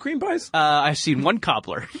 All cream pies? I've seen one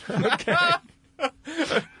cobbler. Okay.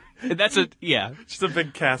 That's Just a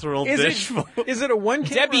big casserole Is dish full. it a one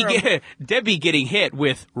camera? Debbie getting hit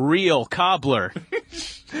with real cobbler.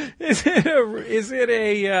 Is it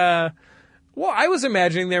a? Well, I was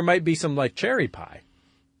imagining there might be some like cherry pie.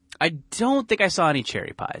 I don't think I saw any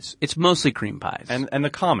cherry pies. It's mostly cream pies. And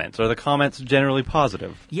the comments. Are the comments generally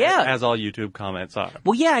positive? Yeah. As all YouTube comments are.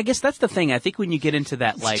 well, yeah, I guess that's the thing. I think when you get into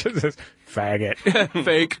that, like, Faggot.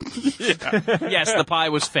 fake. Yes, the pie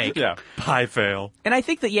was fake. Yeah. Pie fail. And I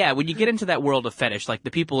think that, yeah, when you get into that world of fetish, like,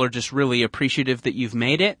 the people are just really appreciative that you've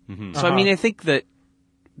made it. Mm-hmm. So, I mean, I think that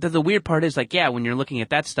the weird part is, like, yeah, when you're looking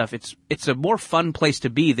at that stuff, it's a more fun place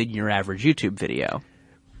to be than your average YouTube video.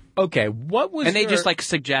 Okay, what was And they just, like,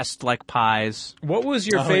 suggest, like, pies. What was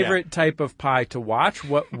your favorite type of pie to watch?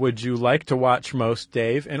 What would you like to watch most,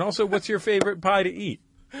 Dave? And also, what's your favorite pie to eat?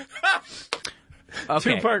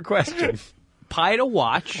 Okay. Two-part question. Pie to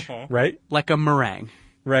watch, Right? like a meringue.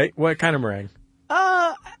 Right? What kind of meringue?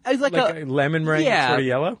 Like Like a lemon meringue that's sort of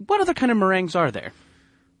yellow? What other kind of meringues are there?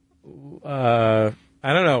 I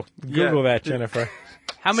don't know. Google that, Jennifer.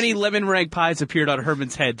 How many lemon meringue pies appeared on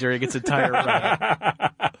Herman's head during its entire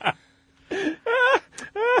run?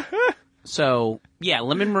 So, yeah,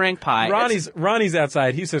 lemon meringue pie. Ronnie's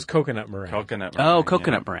outside. He says coconut meringue. Coconut. Oh, meringue,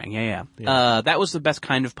 coconut meringue. Yeah. That was the best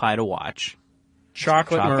kind of pie to watch.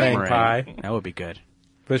 Chocolate meringue pie. That would be good.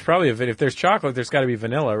 There's probably if there's chocolate, there's got to be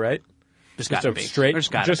vanilla, right? There's Just got to a be. straight- There's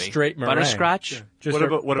gotta just be. straight meringue. Butterscotch? Just What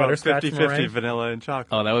about butterscotch 50-50 meringue? vanilla and chocolate?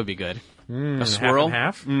 Oh, that would be good. A Half swirl? and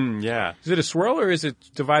half? Yeah. Is it a swirl or is it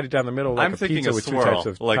divided down the middle like I'm a thinking pizza a with swirl, two types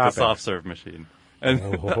of like toppings? the soft serve machine.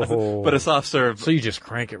 but a soft serve So you just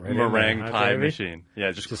crank it right meringue in there, huh, pie Davey? machine.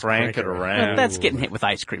 Yeah, just Just crank it Well, around. that's getting hit with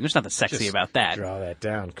ice cream. There's nothing sexy Just about that. Draw that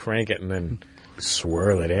down, crank it, and then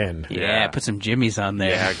swirl it in. Yeah, Yeah. put some jimmies on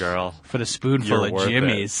there. Yeah, girl. Put a spoonful You're of worth it.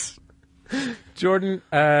 jimmies. Jordan,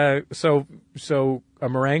 so a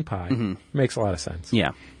meringue pie makes a lot of sense.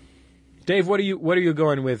 Yeah. Dave, what are you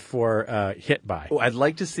going with for hit by? Oh, I'd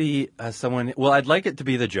like to see someone. Well, I'd like it to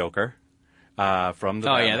be the Joker from the.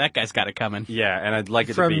 Oh, yeah, Batman. that guy's got it coming. Yeah, and I'd like it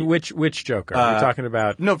to From be which Joker? Are we talking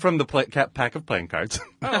about? No, from the pack of playing cards.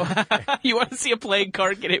 You want to see a playing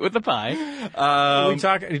card get hit with a pie? Are we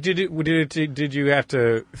talking? Did you have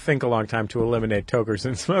to think a long time to eliminate tokers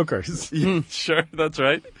and smokers? Sure, that's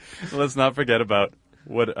right. Let's not forget about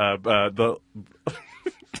what the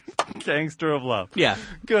gangster of love. Yeah.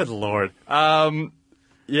 Good Lord.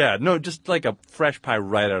 Yeah, no, just like a fresh pie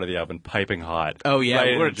right out of the oven, piping hot. Oh, yeah,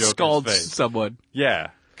 right where in it the Joker's scalds face. someone.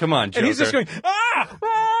 Yeah, come on, Joker. And he's just going, ah!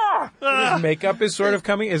 Ah! His makeup is sort of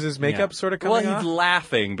coming. Is his makeup sort of coming Well, off? he's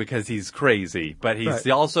laughing because he's crazy, but he's Right.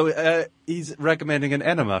 also he's recommending an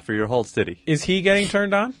enema for your whole city. Is he getting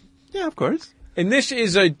turned on? Yeah, of course. And this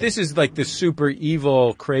is like the super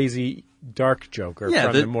evil, crazy, dark Joker Yeah,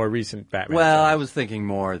 from the more recent Batman. Well, I films. was thinking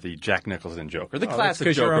more the Jack Nicholson Joker, the that's classic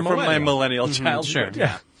 'cause you're a Joker from my millennial. millennial childhood.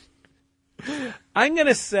 Sure. Yeah. I'm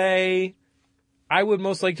gonna say I would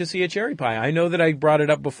most like to see a cherry pie. I know that I brought it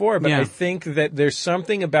up before, but Yeah. I think that there's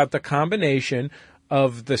something about the combination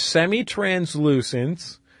of the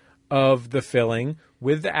semi-translucence of the filling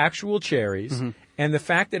with the actual cherries, and the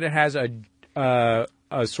fact that it has a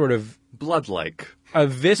sort of Blood-like. a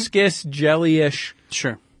viscous, jelly-ish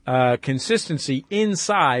Sure. consistency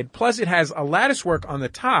inside. Plus, it has a lattice work on the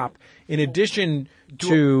top, in addition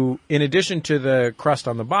to the crust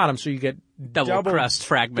on the bottom. So you get Double crust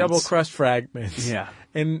fragments. Double crust fragments. Yeah.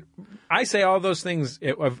 And I say all those things.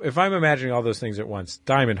 If I'm imagining all those things at once,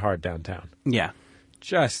 diamond hard downtown. Yeah.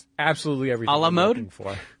 Just absolutely everything A la I'm mode? looking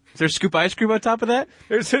for. Is there scoop ice cream on top of that?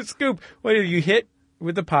 There's a scoop. What do you hit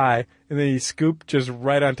with the pie, and then you scoop just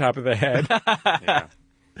right on top of the head. Yeah.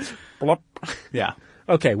 Blop. Yeah.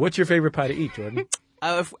 Okay, what's your favorite pie to eat, Jordan?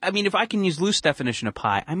 If I can use loose definition of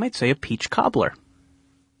pie, I might say a peach cobbler.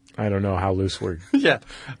 I don't know how loose we're. Yeah.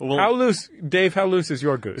 Well, How loose, Dave? How loose is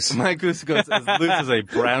your goose? my goose goes as loose as a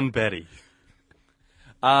brown Betty.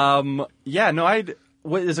 Yeah, no,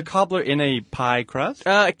 what, is a cobbler in a pie crust?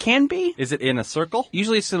 It can be. Is it in a circle?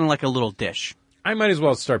 Usually it's in like a little dish. I might as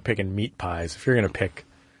well start picking meat pies if you're going to pick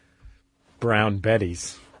brown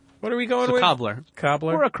Betties. What are we going So with? cobbler.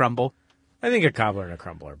 Cobbler? Or a crumble. I think a cobbler and a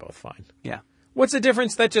crumble are both fine. Yeah. What's the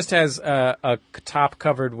difference? That just has a top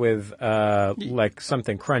covered with like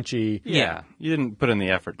something crunchy. Yeah. You didn't put in the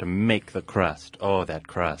effort to make the crust. Oh, that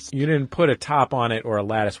crust. You didn't put a top on it or a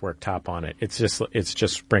lattice work top on it. It's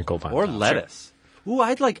just sprinkled on. Or top. lettuce. Ooh,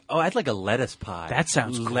 I'd like a lettuce pie. That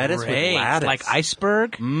sounds lettuce great. with lattice. Like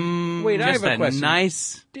iceberg. Wait, I Just have a question.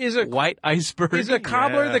 nice Is a white iceberg. is a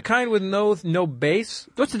cobbler Yeah. the kind with no base?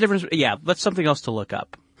 What's the difference? Yeah, that's something else to look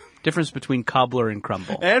up. Difference between cobbler and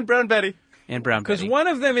crumble. And brown Betty. And brown Because Betty. one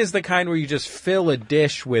of them is the kind where you just fill a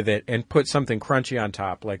dish with it and put something crunchy on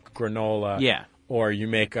top, like granola. Yeah. Or you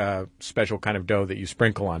make a special kind of dough that you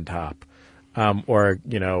sprinkle on top, or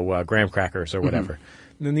graham crackers or whatever.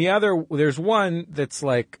 And then the other, there's one that's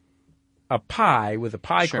like a pie with a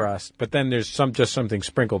pie Sure. crust, but then there's just something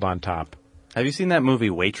sprinkled on top. Have you seen that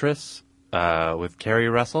movie Waitress with Carrie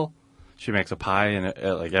Russell? She makes a pie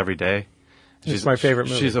like every day. It's my favorite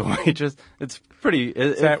movie. She's a waitress. It's pretty.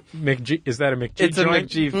 Is that a McG it's a joint?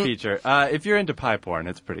 McG feature. If you're into pie porn,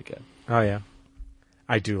 it's pretty good. Oh yeah,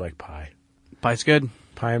 I do like pie. Pie's good.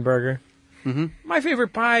 Pie and burger. Mm-hmm. My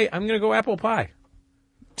favorite pie, I'm gonna go apple pie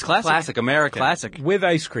It's classic. Classic American. Classic. with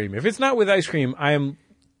ice cream. If it's not with ice cream, I am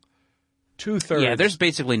 2/3. Yeah, there's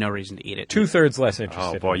basically no reason to eat it. 2/3 less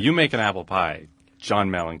interested. Oh boy, you make an apple pie.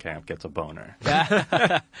 John Mellencamp gets a boner.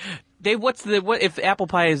 Dave, what if apple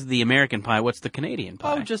pie is the American pie? What's the Canadian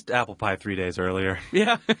pie? Oh, just apple pie 3 days earlier.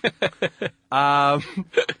 yeah.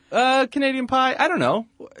 Canadian pie. I don't know.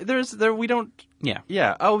 We don't. Yeah.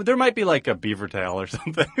 Yeah. Oh, there might be like a beaver tail or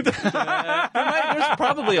something. there's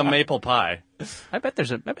probably a maple pie. I bet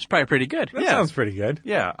that's probably pretty good. That Yeah. sounds pretty good.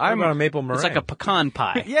 Yeah, What I'm about a maple meringue? It's like a pecan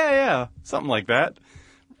pie. Yeah, something like that.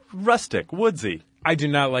 Rustic, woodsy. I do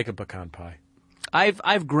not like a pecan pie.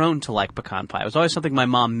 I've grown to like pecan pie. It was always something my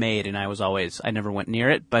mom made, and I never went near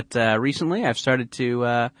it. But recently, I've started to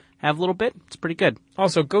have a little bit. It's pretty good.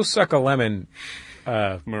 Also, go suck a lemon.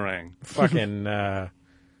 Meringue. Fucking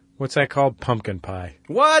what's that called? Pumpkin pie.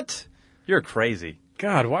 What? You're crazy.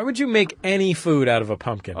 God, why would you make any food out of a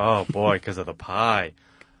pumpkin? Oh boy, because of the pie.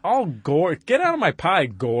 All gourd. Get out of my pie,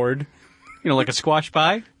 gourd.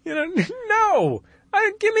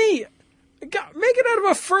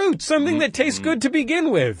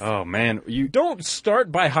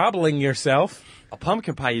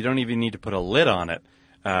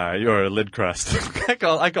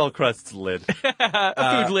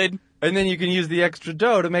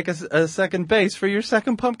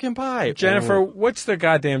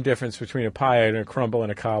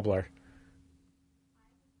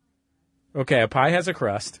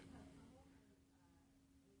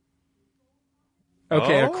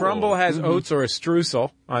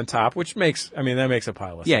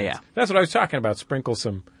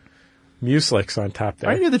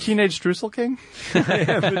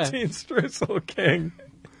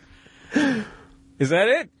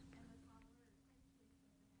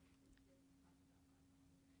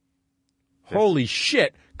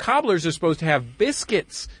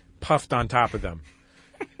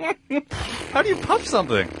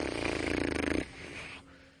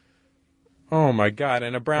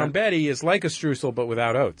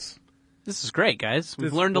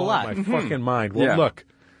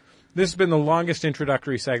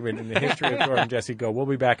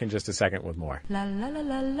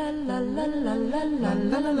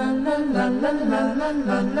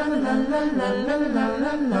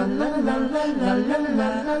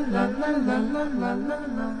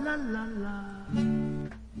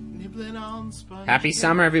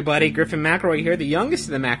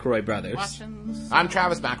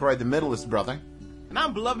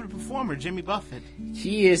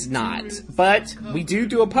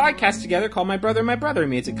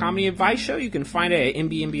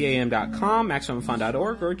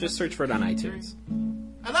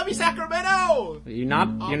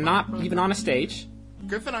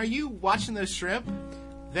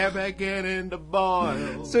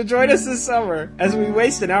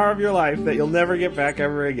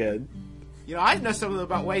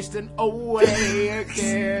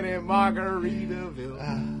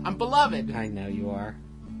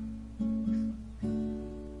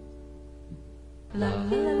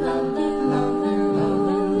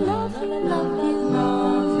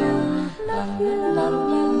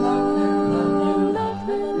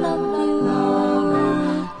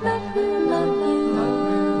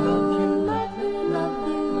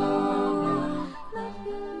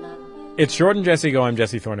 It's Jordan Jesse Go. I'm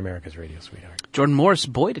Jesse Thorne, America's radio sweetheart. Jordan Morris,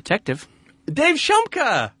 boy detective. Dave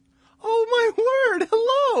Shumka! Oh, my word.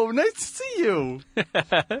 Hello. Nice to see you.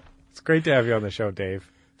 It's great to have you on the show,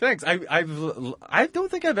 Dave. Thanks. I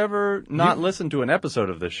don't think I've ever not listened to an episode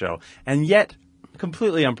of this show, and yet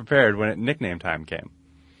completely unprepared when nickname time came.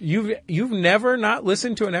 You've never not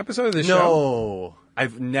listened to an episode of this show? No.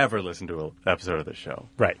 I've never listened to an episode of this show.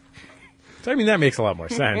 Right. So, I mean, that makes a lot more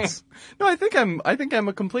sense. No, I think I'm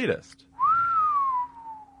a completist.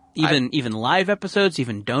 Even live episodes,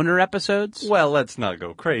 even donor episodes. Well, let's not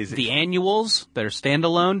go crazy. The annuals that are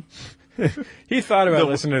standalone. He thought about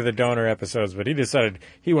listening to the donor episodes, but he decided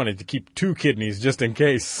he wanted to keep 2 kidneys just in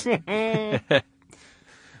case. Yeah,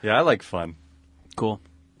 I like fun. Cool.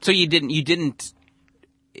 So you didn't.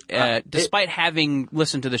 Despite having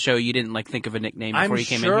listened to the show, you didn't think of a nickname before you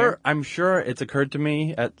came in here? I'm sure it's occurred to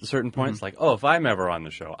me at certain points, like, if I'm ever on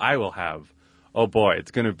the show, I will have, oh boy,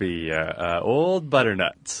 it's going to be Old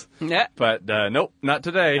Butternuts. Yeah. But nope, not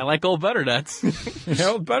today. I like Old Butternuts.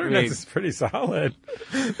 Old Butternuts is pretty solid.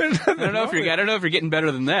 I don't know if you're getting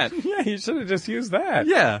better than that. Yeah, you should have just used that.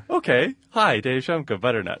 Yeah, okay. Hi, Dave Shumka,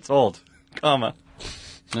 Butternuts, old, comma.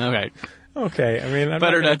 Okay. Okay, I mean, I'm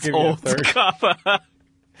Butternuts, not gonna old, give you a third, comma.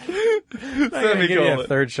 I'm gonna give you a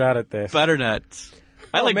third shot at this. Butternuts.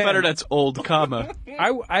 I like man. Butternuts, old, comma.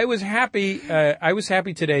 I was happy. I was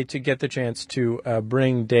happy today to get the chance to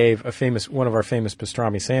bring Dave one of our famous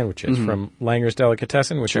pastrami sandwiches from Langer's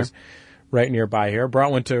Delicatessen, which is right nearby here.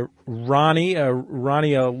 Brought one to Ronnie.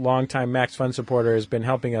 Ronnie, a longtime Max Fun supporter, has been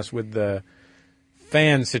helping us with the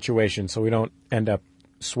fan situation, so we don't end up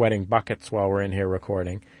sweating buckets while we're in here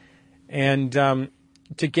recording. And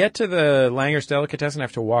to get to the Langer's Delicatessen, I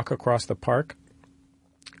have to walk across the park.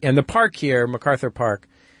 And the park here, MacArthur Park,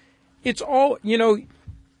 it's all, you're going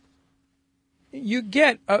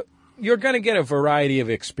to get a variety of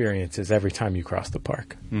experiences every time you cross the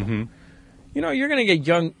park. Mm-hmm. You're going to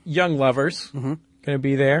get young lovers going to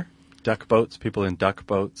be there. Duck boats, people in duck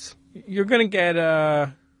boats. You're going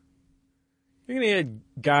to get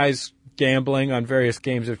guys gambling on various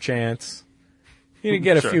games of chance. You're going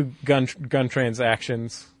to get a few gun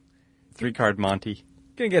transactions. 3-card Monty.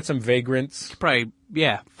 Going to get some vagrants. Probably,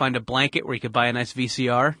 find a blanket where you could buy a nice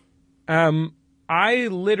VCR. I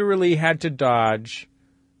literally had to dodge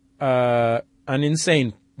an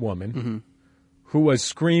insane woman who was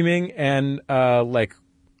screaming and like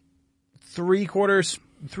three quarters,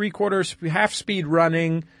 half speed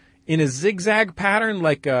running in a zigzag pattern,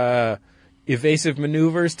 like evasive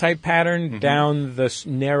maneuvers type pattern down the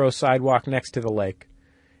narrow sidewalk next to the lake.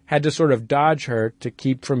 Had to sort of dodge her to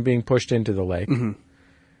keep from being pushed into the lake. Mm-hmm.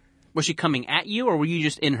 Was she coming at you, or were you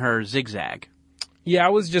just in her zigzag? Yeah, I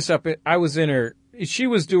was just I was in her. She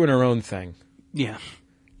was doing her own thing. Yeah.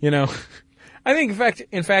 You know, I think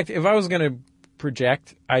in fact, if I was going to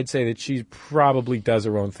project, I'd say that she probably does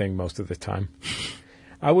her own thing most of the time.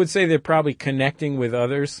 I would say they're probably connecting with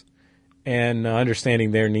others and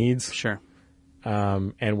understanding their needs. Sure.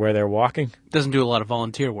 And where they're walking. Doesn't do a lot of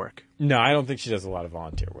volunteer work. No, I don't think she does a lot of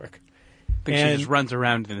volunteer work. I think she just runs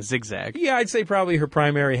around in a zigzag. Yeah, I'd say probably her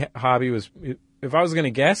primary hobby was, if I was going to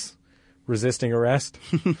guess, resisting arrest.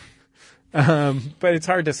 But it's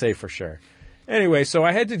hard to say for sure. Anyway, so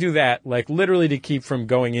I had to do that, like literally to keep from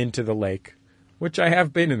going into the lake, which I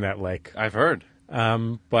have been in that lake. I've heard.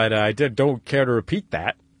 But I don't care to repeat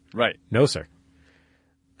that. Right. No, sir.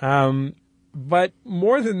 But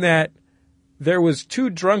more than that, there was two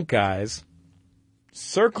drunk guys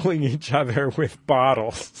circling each other with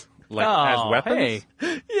bottles. Like as weapons?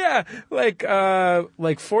 Hey. Yeah, like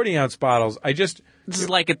 40-ounce bottles. This is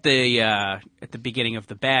like at the beginning of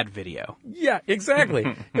the Bad video. Yeah,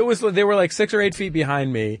 exactly. They were like 6 or 8 feet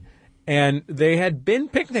behind me, and they had been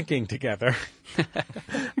picnicking together.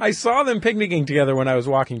 I saw them picnicking together when I was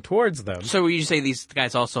walking towards them. So would you say these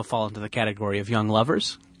guys also fall into the category of young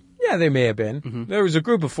lovers? Yeah, they may have been. Mm-hmm. There was a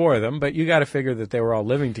group of 4 of them, but you got to figure that they were all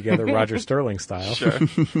living together, Roger Sterling style. Sure.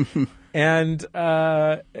 And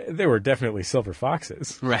they were definitely silver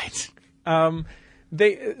foxes. Right. So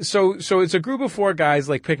it's a group of 4 guys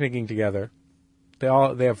like picnicking together. They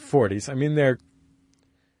have 40s. I mean,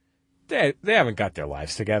 they haven't got their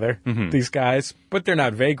lives together, these guys, but they're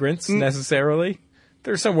not vagrants necessarily.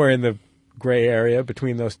 They're somewhere in the gray area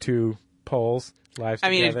between those two poles. Lives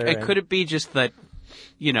together. Could it be just that?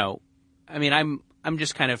 You know, I mean, I'm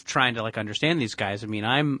just kind of trying to like understand these guys. I mean,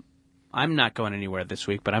 I'm not going anywhere this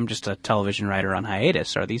week, but I'm just a television writer on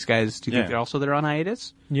hiatus. Are these guys? Do you think they're on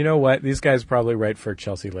hiatus? You know what? These guys probably write for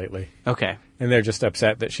Chelsea lately. Okay, and they're just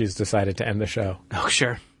upset that she's decided to end the show. Oh,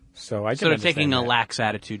 sure. So I can they're taking that. a lax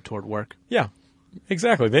attitude toward work. Yeah,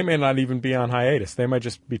 exactly. They may not even be on hiatus. They might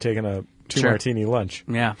just be taking a 2-martini lunch.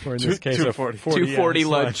 Yeah, or in this case, a 240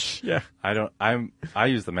 lunch. Yeah. I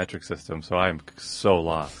use the metric system, so I'm so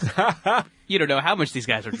lost. You don't know how much these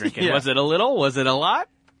guys are drinking. Yeah. Was it a little? Was it a lot?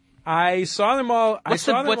 I saw them all.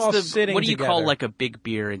 Sitting what do you together. call like a big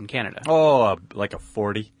beer in Canada? Oh, like a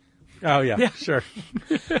 40. Oh yeah, sure.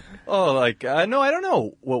 Oh, like no, I don't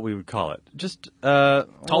know what we would call it. Just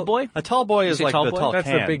tall boy. A tall boy is like the tall That's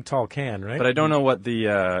can. the big tall can, right? But I don't know what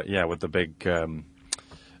the big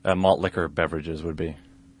malt liquor beverages would be.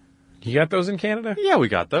 You got those in Canada? Yeah, we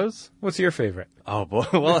got those. What's your favorite? Oh boy,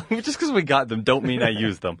 well, just because we got them don't mean I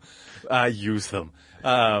use them. I use them.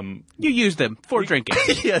 You use them for drinking.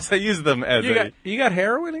 Yes, I use them as You got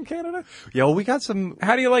heroin in Canada? Yeah, well, we got some.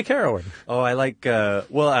 How do you like heroin? Oh, I like.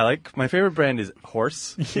 My favorite brand is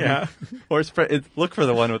Horse. Yeah, Horse. Look for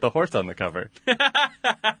the one with the horse on the cover.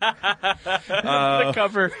 The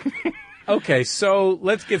cover. Okay, so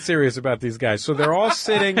let's get serious about these guys. So they're all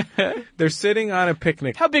sitting. They're sitting on a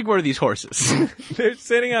picnic. How big were these horses? They're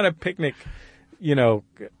sitting on a picnic. You know,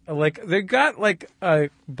 like they got like a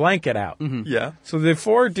blanket out. Mm-hmm. Yeah. So the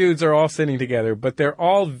 4 dudes are all sitting together, but they're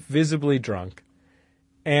all visibly drunk.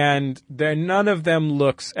 And none of them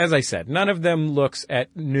looks, as I said, none of them looks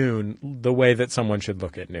at noon the way that someone should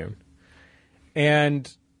look at noon.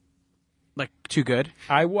 And like too good?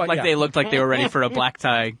 They looked like they were ready for a black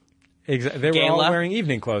tie. Exactly. They were all wearing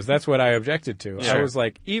evening clothes. That's what I objected to. Sure. I was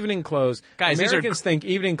like, evening clothes. Guys, Americans think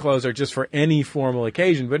evening clothes are just for any formal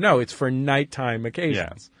occasion, but no, it's for nighttime occasions.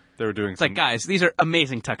 Yeah. They were doing. It's like, guys, these are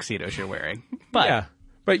amazing tuxedos you're wearing. But yeah,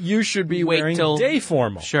 but you should be wait wearing till day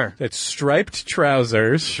formal. Sure. That's striped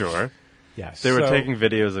trousers. Sure. Yes. They were taking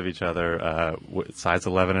videos of each other, size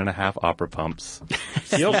 11.5 opera pumps.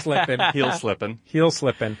 Heel slipping. Heel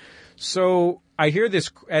slipping. So I hear this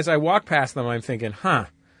as I walk past them. I'm thinking,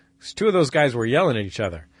 2 of those guys were yelling at each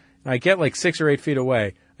other. And I get like 6 or 8 feet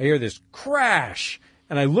away. I hear this crash,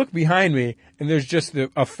 and I look behind me, and there's just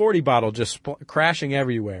a 40 bottle just crashing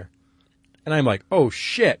everywhere. And I'm like, oh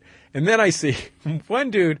shit! And then I see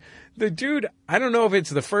one dude. The dude, I don't know if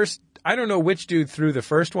it's the first. I don't know which dude threw the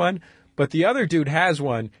first one, but the other dude has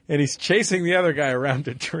one, and he's chasing the other guy around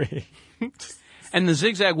a tree. And the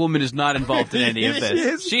zigzag woman is not involved in any of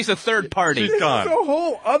this. She's a third party. This is a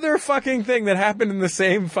whole other fucking thing that happened in the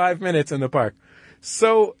same 5 minutes in the park.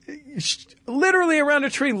 So, literally around a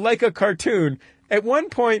tree like a cartoon, At one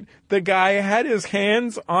point, the guy had his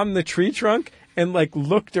hands on the tree trunk and like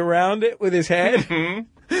looked around it with his head,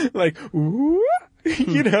 like, ooh,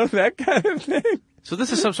 that kind of thing. So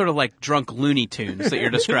this is some sort of like drunk Looney Tunes that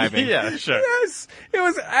you're describing. Yeah, sure. Yes, it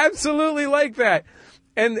was absolutely like that.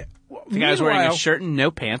 And The guy's wearing a shirt and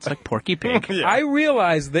no pants like Porky Pig. Yeah. I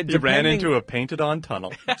realized that He ran into a painted-on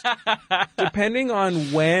tunnel. depending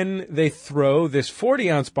on when they throw this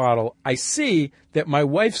 40-ounce bottle, I see that my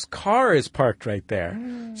wife's car is parked right there.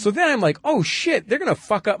 So then I'm like, oh, shit, they're going to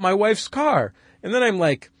fuck up my wife's car. And then I'm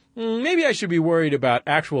like, maybe I should be worried about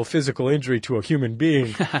actual physical injury to a human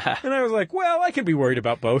being. And I was like, well, I can be worried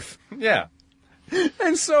about both. Yeah.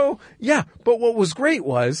 And so, yeah, but what was great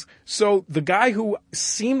was, so the guy who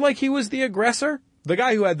seemed like he was the aggressor, the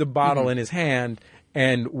guy who had the bottle in his hand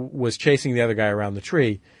and was chasing the other guy around the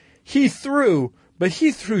tree, he threw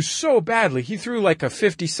so badly. He threw like a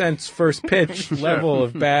 50 cents first pitch level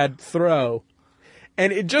of bad throw.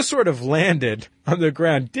 And it just sort of landed on the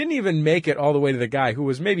ground. Didn't even make it all the way to the guy who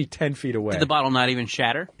was maybe 10 feet away. Did the bottle not even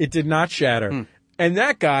shatter? It did not shatter. And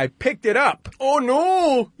that guy picked it up. Oh,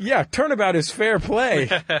 no! Yeah, turnabout is fair play.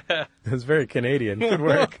 That's very Canadian. Good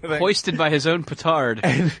work. Hoisted by his own petard.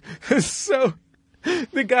 And so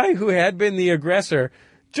the guy who had been the aggressor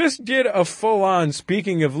just did a full-on,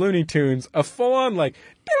 speaking of Looney Tunes, a full-on like,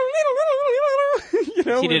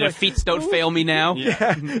 He did a Feet Don't Fail Me Now.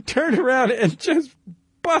 Yeah, turned around and just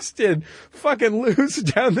busted fucking loose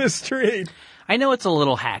down the street. I know it's a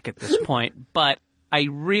little hack at this point, but I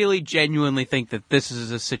really genuinely think that this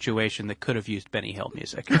is a situation that could have used Benny Hill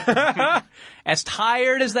music. As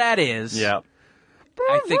tired as that is, Yeah.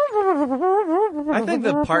 I I think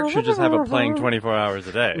the park should just have it playing 24 hours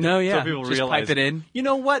a day. No, yeah. So people Just realize, pipe it in. you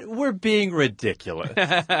know what? We're being ridiculous.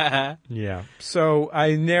 Yeah. So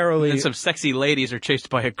I narrowly... And some sexy ladies are chased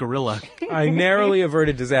by a gorilla. I narrowly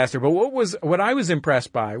averted disaster. But what I was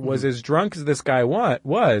impressed by was as drunk as this guy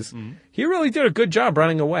was, he really did a good job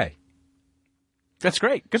running away. That's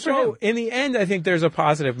great. Good for So him. in the end, I think there's a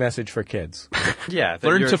positive message for kids. Yeah. that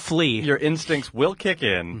Learn your- to flee. Your instincts will kick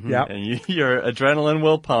in. Yep. And your adrenaline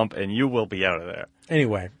will pump, and you will be out of there.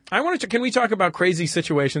 Anyway, can we talk about crazy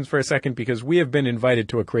situations for a second? Because we have been invited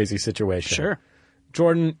to a crazy situation. Sure.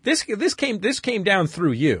 Jordan, this came down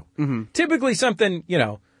through you. Typically something,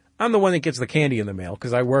 I'm the one that gets the candy in the mail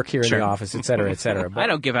because I work here in the office, et cetera, et cetera. But, I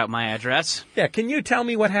don't give out my address. Yeah, can you tell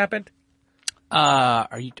me what happened? Are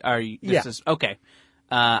you, Yeah. Okay.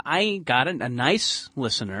 I got a nice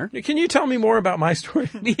listener. Can you tell me more about my story?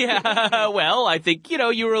 Yeah, well, I think,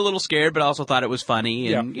 you were a little scared, but also thought it was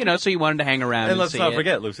funny, and, so you wanted to hang around and And let's see not it.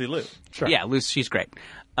 forget Lucy Liu. Sure. Yeah, Luce, she's great.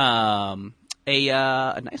 A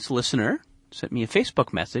nice listener sent me a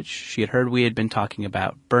Facebook message. She had heard we had been talking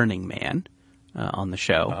about Burning Man on the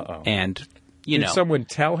show, and Did someone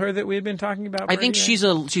tell her that we had been talking about I think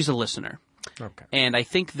Burning she's a listener, Man? Okay. and I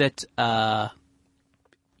think that I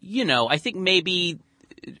think maybe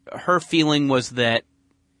her feeling was that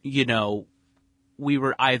we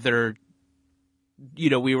were either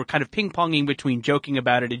we were kind of ping-ponging between joking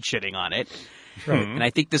about it and shitting on it. Right. And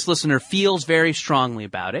I think this listener feels very strongly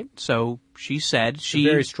about it. So she said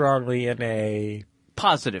Very strongly in a...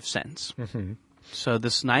 positive sense. Mm-hmm. So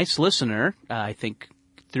this nice listener, I think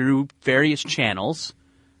through various channels,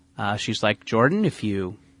 she's like, Jordan, if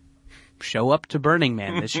you show up to Burning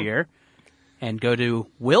Man this year and go to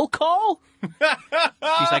Will Call,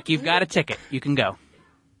 she's like, you've got a ticket. You can go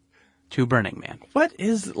to Burning Man. What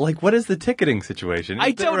is the ticketing situation? Is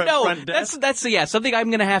I there don't a know. front desk? That's something I'm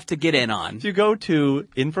going to have to get in on. You go to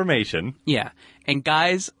information. Yeah. And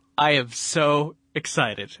guys, I am so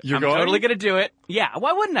excited. You're I'm going? totally going to do it. Yeah.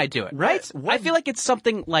 Why wouldn't I do it? Right? What- I feel like it's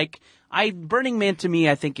something like Burning Man to me,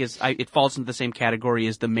 I think it falls into the same category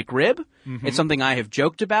as the McRib. Mm-hmm. It's something I have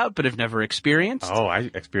joked about, but have never experienced. Oh,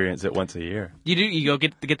 I experience it once a year. You do? You go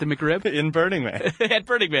get the McRib? In Burning Man. At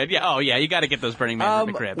Burning Man. Yeah. Oh yeah. You got to get those Burning Man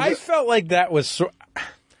McRibs. I felt like that was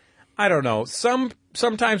I don't know.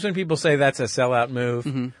 Sometimes when people say that's a sellout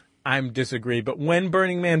move, I'm disagree. But when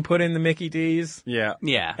Burning Man put in the Mickey D's Yeah.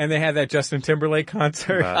 yeah. and they had that Justin Timberlake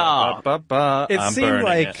concert, it I'm seemed burning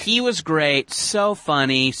like it. He was great. So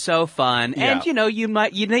funny. So fun. Yeah. And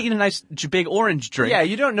you need a nice big orange drink. Yeah,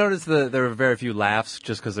 you don't notice there are very few laughs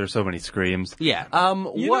just because there's so many screams. Yeah.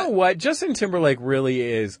 you know what? Justin Timberlake really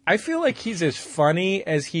is. I feel like he's as funny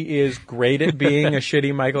as he is great at being a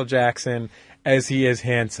shitty Michael Jackson as he is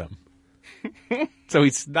handsome. So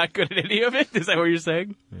he's not good at any of it? Is that what you're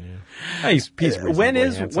saying? He's reasonably When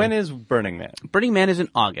handsome. is Burning Man? Burning Man is in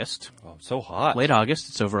August. Oh, so hot. Late August.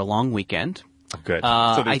 It's over a long weekend. Good.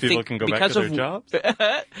 So these I people think can go back because to their of- jobs?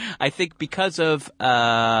 I think because of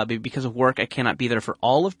work, I cannot be there for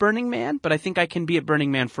all of Burning Man, but I think I can be at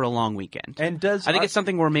Burning Man for a long weekend. And I think it's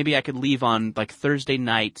something where maybe I could leave on like Thursday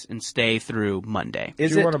night and stay through Monday. Do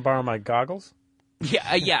you want to borrow my goggles?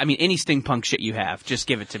 Yeah. I mean, any steampunk shit you have, just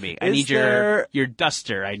give it to me. I Is need there- your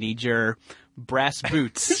duster. I need your brass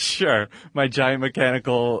boots. Sure. My giant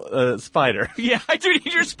mechanical spider. Yeah, I do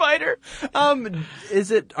need your spider.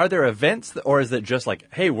 Are there events or is it just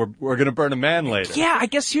like, hey, we're going to burn a man later? Yeah, I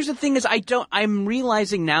guess here's the thing is I'm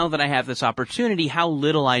realizing now that I have this opportunity how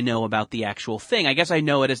little I know about the actual thing. I guess I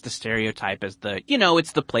know it as the stereotype, as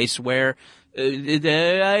it's the place where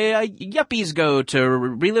yuppies go to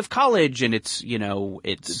relive college, and it's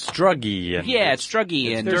druggy. And it's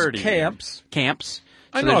druggy and There's dirty. Camps.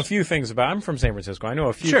 I So know a there's- few things about. I'm from San Francisco. I know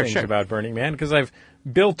a few Sure, things sure. about Burning Man because I've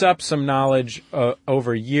built up some knowledge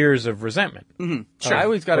over years of resentment. Sure. I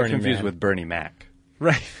always got it Burning confused Man. with Bernie Mac,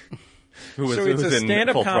 Right. who was, So who it's was a in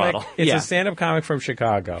stand-up Full comic. Throttle. It's Yeah. a stand-up comic from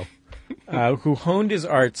Chicago who honed his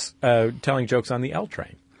arts telling jokes on the L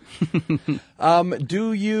train.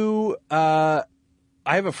 Do you? I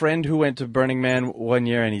have a friend who went to Burning Man one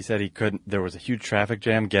year, and he said he couldn't. There was a huge traffic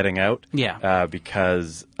jam getting out. Yeah.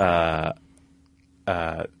 Because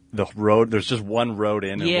the road. There's just one road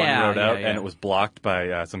in and one road out, yeah. and it was blocked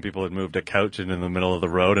by some people had moved a couch into the middle of the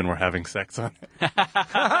road and were having sex on it.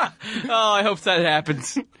 Oh, I hope that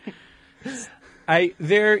happens.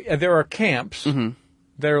 There are camps.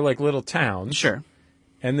 They're like little towns. Sure.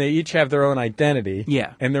 And they each have their own identity.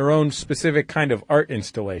 Yeah. And their own specific kind of art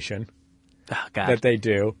installation Oh, God. that they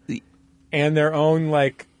do. And their own,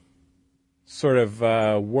 like, sort of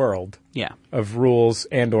world Yeah. of rules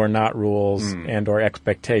and or not rules and or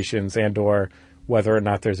expectations and or whether or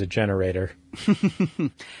not there's a generator.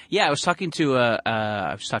 Yeah, I was talking to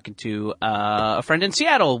a friend in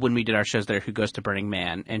Seattle when we did our shows there who goes to Burning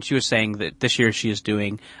Man, and she was saying that this year she is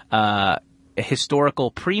doing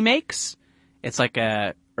historical pre-makes. It's like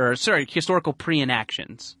historical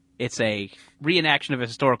pre-enactions. It's a reenaction of a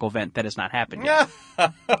historical event that has not happened yet.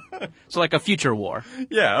 So like a future war,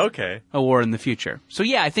 Yeah. Okay. a war in the future. So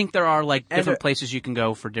yeah, I think there are like different And, places you can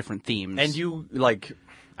go for different themes. And you like,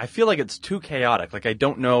 I feel like it's too chaotic. Like I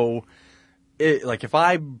don't know. Like if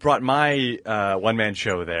I brought my one-man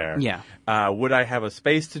show there, Yeah. Would I have a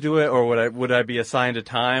space to do it, or would I be assigned a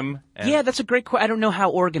time? And, yeah, that's a great question. I don't know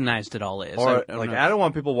how organized it all is. or I don't know. I don't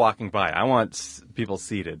want people walking by. I want people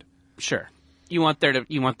seated. Sure. You want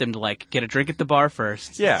them to like get a drink at the bar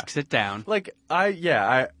first. Yeah. Sit down. Like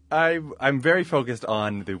I'm very focused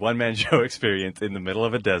on the one-man show experience in the middle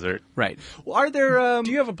of a desert. Right. Are there?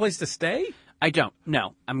 Do you have a place to stay? I don't.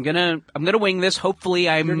 No. I'm gonna wing this. Hopefully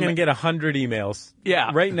You're going to get 100 emails.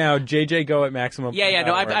 Yeah. Right now, JJGo at Maximum. Yeah.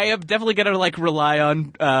 No, I am definitely gonna like rely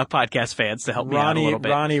on podcast fans to help me out a little bit.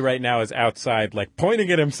 Ronnie right now is outside, like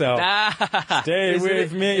pointing at himself. Stay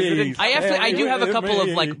with me. I do have a Stay couple with of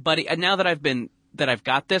me. like buddy. And now that I've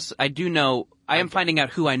got this, I do know. I am finding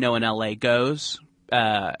out who I know in LA goes.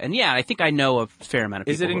 And yeah, I think I know a fair amount of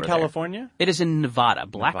people. Is it who in are there. California? It is in Nevada,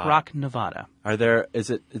 Black Nevada. Rock, Nevada. Are there? Is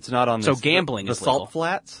it? It's not on. So this, gambling the is legal. Salt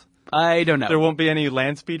Flats. I don't know. There won't be any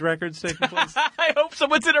land speed records taking place. I hope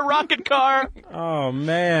someone's in a rocket car. Oh,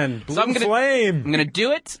 man. Blue I'm flame. gonna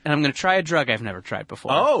do it, and I'm gonna try a drug I've never tried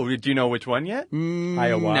before. Oh, do you know which one yet?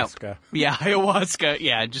 Ayahuasca. No. Yeah, ayahuasca.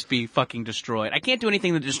 Yeah, just be fucking destroyed. I can't do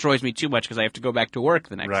anything that destroys me too much because I have to go back to work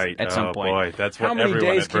the next Right. at some oh point. boy, that's How what many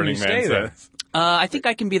everyone days at can Burning you Man stay there? says. I think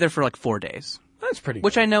I can be there for like 4 days, That's pretty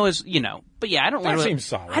which good. I know is but yeah, I don't. That really, seems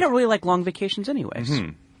solid. I don't really like long vacations, anyways.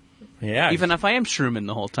 Yeah. Even if I am shrooming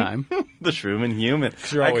the whole time. The Shroomin' Human.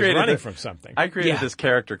 you're always running this, from something. I created Yeah. this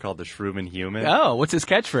character called the Shroomin' Human. Oh, what's his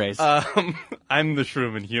catchphrase? I'm the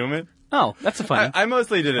Shroomin' Human. oh, that's a funny. I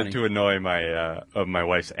mostly did it to annoy my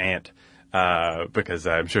wife's aunt. Because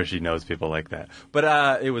I'm sure she knows people like that.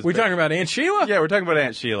 But it was. We talking about Aunt Sheila? Yeah, we're talking about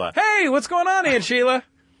Aunt Sheila. Hey, what's going on, Aunt Sheila?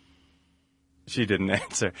 She didn't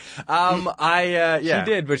answer. Yeah. She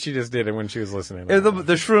did, but she just did it when she was listening.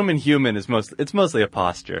 The Shroomin' Human is mostly a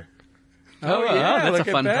posture. oh yeah, that's look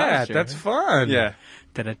a fun at that. posture. That's fun. Yeah.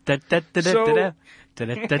 Da-da-da-da-da-da-da. He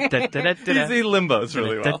Da-da-da-da-da-da-da. limbos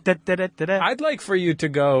really well. Da-da-da-da-da-da. I'd like for you to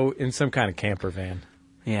go in some kind of camper van.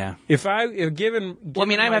 Yeah. If given Well, I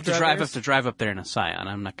mean, I my have to druthers- drive up there in a Scion.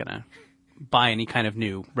 I'm not gonna buy any kind of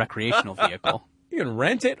new recreational vehicle. You can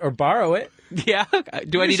rent it or borrow it. Yeah. Do I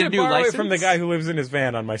You need a should new borrow license? it from the guy who lives in his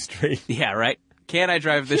van on my street. Yeah, right. Can I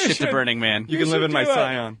drive this You shit to should. Burning Man? You can live should in my do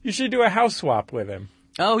Scion. You should do a house swap with him.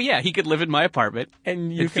 Oh yeah, he could live in my apartment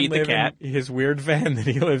And you can feed the live cat. in his weird van that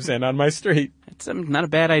he lives in on my street. It's not a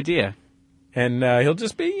bad idea. And he'll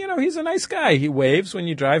just be, he's a nice guy. He waves when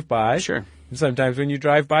you drive by. Sure. And sometimes when you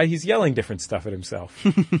drive by, he's yelling different stuff at himself.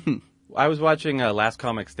 I was watching Last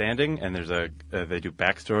Comic Standing, and there's they do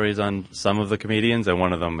backstories on some of the comedians, and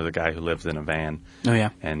one of them was a guy who lives in a van. Oh, yeah.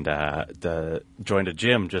 And joined a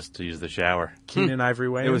gym just to use the shower. Keenan Ivory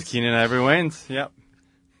Wayans. It was Keenan Ivory Wayans. Yep.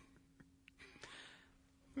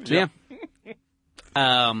 Yeah.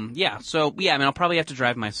 So, I mean, I'll probably have to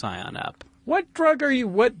drive my Scion up. What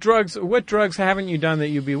drugs haven't you done that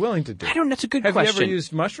you'd be willing to do? I don't know. That's a good Have question. you ever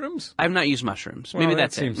used mushrooms? I've not used mushrooms. Well, Maybe that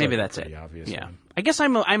that's it. seems Maybe like a that's it. pretty obvious Yeah. one. I guess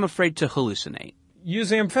I'm afraid to hallucinate. Use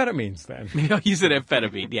amphetamines then. Maybe I'll use an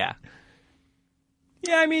amphetamine, yeah.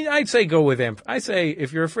 Yeah, I mean, I'd say go with I say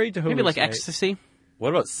if you're afraid to hallucinate. Maybe like ecstasy. What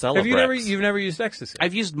about Celebrex? You've never used ecstasy?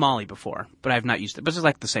 I've used Molly before, but I've not used it. But it's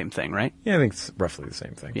like the same thing, right? Yeah, I think it's roughly the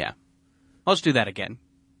same thing. Yeah. I'll just do that again.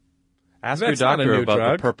 Ask That's your not a doctor new about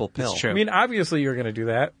drug. the purple pill. It's true. I mean, obviously you're going to do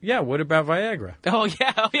that. Yeah, what about Viagra? Oh,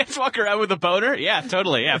 yeah. Oh, yeah. Just walk around with a boner? Yeah,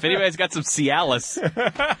 totally. Yeah. If anybody's got some Cialis,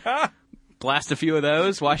 blast a few of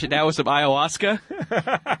those, wash it down with some ayahuasca,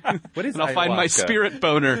 What is and I'll find my ayahuasca? spirit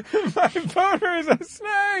boner. My boner is a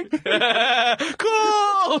snake!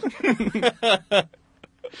 Cool!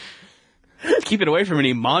 Keep it away from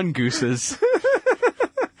any mongooses.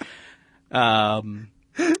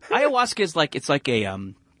 Ayahuasca is like, it's like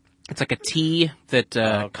a tea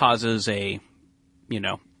that causes a,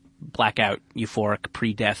 blackout, euphoric,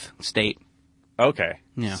 pre-death state. Okay.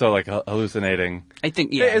 Yeah. So like hallucinating. I think,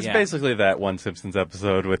 It's basically that one Simpsons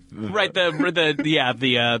episode with right, the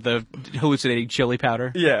hallucinating chili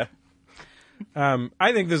powder. Yeah.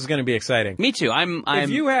 I think this is going to be exciting. Me too.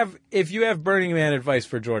 If you have Burning Man advice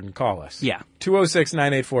for Jordan, call us. Yeah.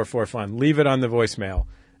 206-9844-FUN. Leave it on the voicemail.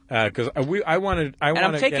 Because I want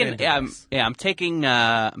to get into this. I'm taking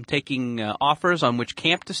offers on which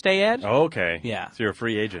camp to stay at. Okay. Yeah. So you're a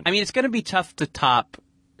free agent. I mean, it's going to be tough to top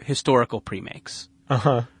historical premakes.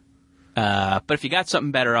 Uh-huh. But if you got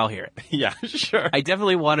something better, I'll hear it. Yeah, sure. I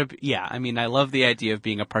definitely want to. Yeah, I mean, I love the idea of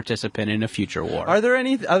being a participant in a future war. Are there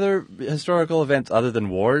any other historical events other than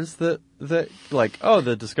wars that like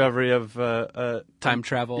the discovery of time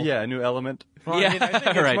travel? Yeah, a new element. Well, I think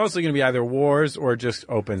it's right. mostly going to be either wars or just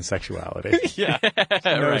open sexuality. Yeah.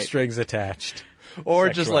 No Right. strings attached. Or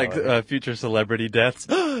just like Sexuality. future celebrity deaths.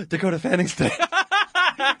 Dakota Fanning's dead.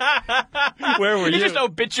 Where were you? Just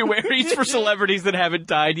obituaries for celebrities that haven't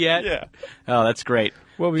died yet. Yeah. Oh, that's great.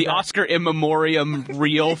 We'll be The back. Oscar in memoriam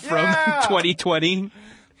reel from 2020.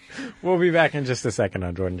 We'll be back in just a second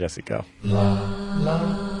on Jordan Jesse Go.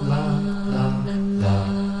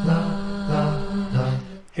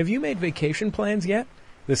 Have you made vacation plans yet?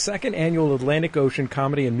 The second annual Atlantic Ocean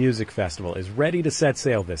Comedy and Music Festival is ready to set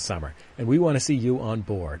sail this summer, and we want to see you on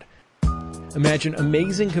board. Imagine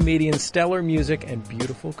amazing comedians, stellar music, and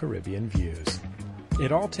beautiful Caribbean views.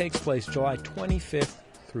 It all takes place July 25th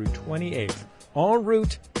through 28th, en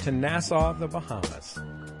route to Nassau, the Bahamas.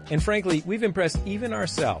 And frankly, we've impressed even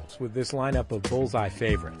ourselves with this lineup of bullseye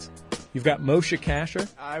favorites. You've got Moshe Kasher,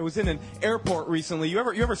 I was in an airport recently. You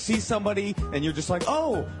ever see somebody and you're just like,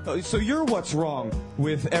 oh, so you're what's wrong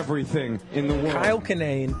with everything in the world? Kyle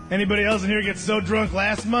Kinane, Anybody else in here get so drunk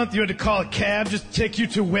last month you had to call a cab just to take you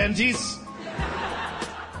to Wendy's?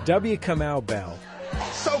 W. Kamau Bell,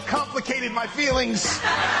 So complicated, my feelings.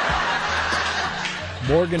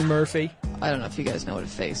 Morgan Murphy, I don't know if you guys know what a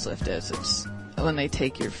facelift is. It's when they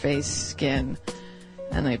take your face skin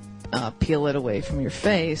and they peel it away from your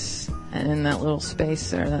face, and in that little space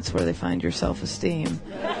there, that's where they find your self-esteem.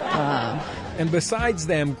 and besides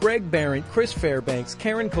them, Greg Barrett, Chris Fairbanks,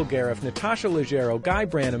 Karen Kilgariff, Natasha Leggero, Guy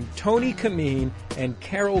Branum, Tony Kameen, and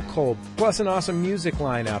Carol Kolb, plus an awesome music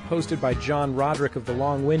lineup hosted by John Roderick of the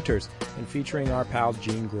Long Winters and featuring our pal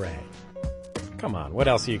Gene Gray. Come on, what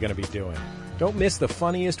else are you going to be doing? Don't miss the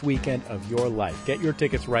funniest weekend of your life. Get your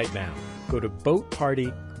tickets right now. Go to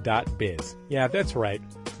boatparty.biz. Yeah, that's right,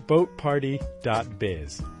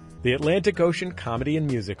 boatparty.biz. The Atlantic Ocean Comedy and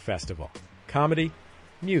Music Festival. Comedy,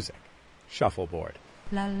 music, shuffleboard.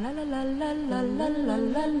 La la la la la la la la la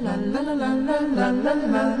la la la.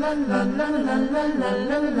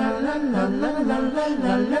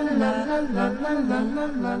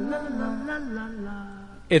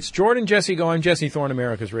 It's Jordan Jesse Go. I'm Jesse Thorne,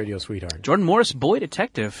 America's radio sweetheart. Jordan Morris, boy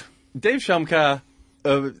detective. Dave Shumka,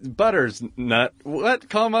 Butters Nut. What,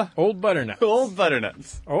 comma? Old Butternuts. Old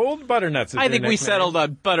Butternuts. Old Butternuts is I your think we nickname. settled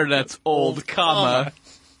on Butternut's old comma.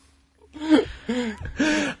 We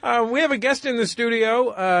have a guest in the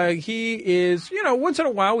studio. He is, once in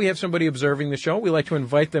a while we have somebody observing the show. We like to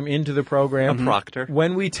invite them into the program. A proctor.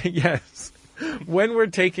 When we yes. when we're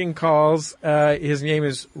taking calls, his name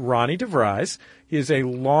is Ronnie DeVries. He is a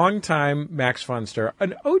longtime Max Funster,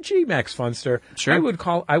 an OG Max Funster. Sure. I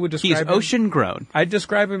would describe He's him. ocean grown. I'd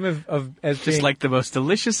describe him as Just being like the most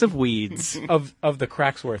delicious of weeds. of the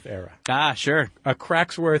Cracksworth era. Ah, sure. A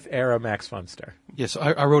Cracksworth era Max Funster. Yes,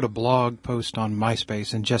 I wrote a blog post on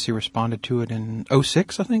MySpace, and Jesse responded to it in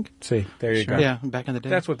 06, I think. See, there you go. Yeah, back in the day.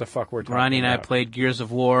 That's what the fuck we're talking Ronnie and I about. played Gears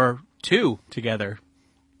of War 2 together.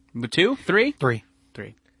 2? 3? 3.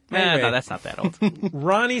 3. Anyway. No, that's not that old.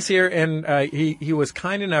 Ronnie's here, and he was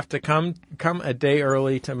kind enough to come a day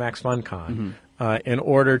early to Max FunCon in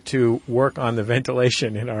order to work on the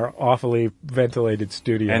ventilation in our awfully ventilated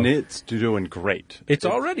studio. And it's doing great. It's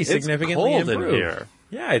already significantly it's cold improved. in here.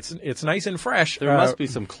 Yeah, it's nice and fresh. There must be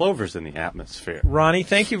some clovers in the atmosphere. Ronnie,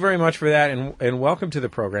 thank you very much for that, and welcome to the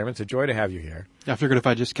program. It's a joy to have you here. I figured if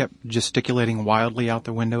I just kept gesticulating wildly out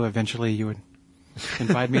the window, eventually you would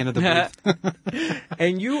invite me into the booth.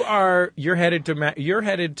 And you're headed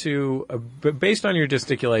to based on your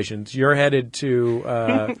gesticulations, you're headed to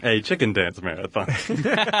A chicken dance marathon.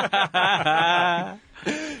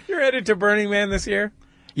 you're headed to Burning Man this year.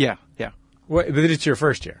 Yeah. But it's your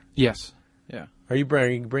first year. Yes. Yeah. Are you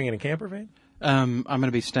bringing a camper van? I'm going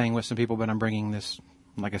to be staying with some people, but I'm bringing this,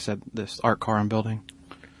 like I said, this art car I'm building.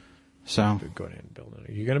 So Go ahead and build it.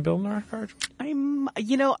 Are you going to build an art car? I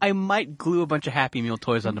might glue a bunch of Happy Meal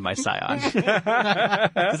toys onto my Scion.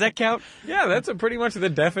 Does that count? Yeah, that's pretty much the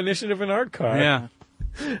definition of an art car. Yeah.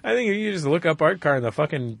 I think if you just look up art car in the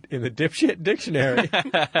dipshit dictionary.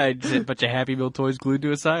 Just a bunch of Happy Meal toys glued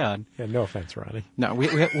to a Scion. Yeah, no offense, Ronnie. no, we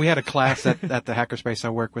had a class at the hackerspace I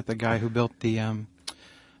work with, the guy who built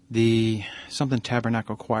the something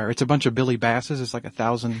Tabernacle Choir. It's a bunch of Billy Basses. It's like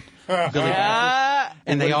 1,000 Billy Basses.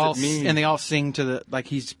 And they all sing to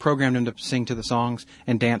he's programmed them to sing to the songs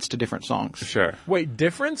and dance to different songs. Sure. Wait,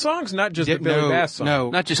 different songs? Not just the Billy Bass song? No,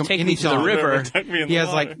 Not just Take any Me to the song. River. He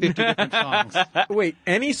has like 50 different songs. Wait,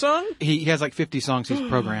 any song? He has like 50 songs he's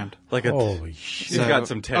programmed. Like a Holy shit. He's got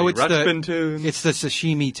some Teddy Ruxpin tunes. It's the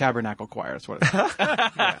Sashimi Tabernacle Choir. That's what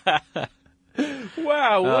it is.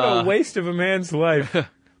 Wow, what a waste of a man's life.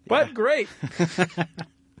 But great.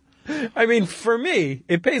 I mean, for me,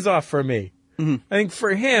 it pays off for me. I think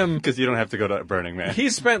for him, Because you don't have to go to Burning Man.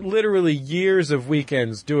 he spent literally years of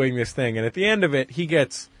weekends doing this thing, and at the end of it, he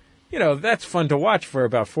gets, that's fun to watch for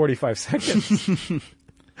about 45 seconds.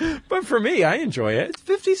 But for me, I enjoy it.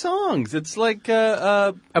 50 songs. It's like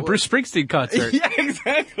A Bruce Springsteen concert. yeah,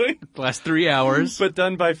 exactly. Last 3 hours. But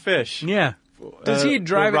done by fish. Yeah. Does he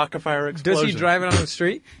drive the it? Rockefeller explosion. Does he drive it on the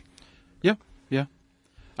street? Yeah.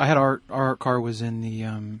 I had our car was in the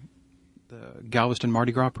Galveston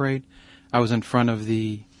Mardi Gras parade. I was in front of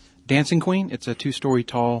the Dancing Queen. It's a 2-story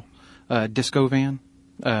tall disco van.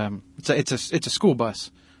 It's a school bus,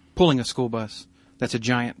 pulling a school bus. That's a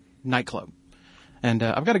giant nightclub. And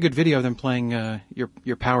I've got a good video of them playing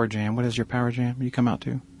your power jam. What is your power jam? You come out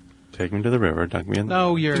to? Take me to the river, dunk me in the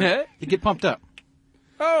No, you get pumped up.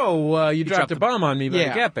 Oh, you dropped a bomb on me by the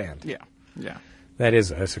Yeah. Gap Band. Yeah.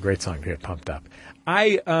 That's a great song to get pumped up.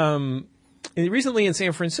 Recently in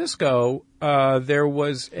San Francisco, there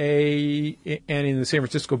was and in the San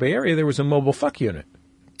Francisco Bay Area, there was a mobile fuck unit.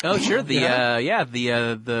 Oh, sure. The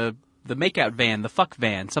makeout van, the fuck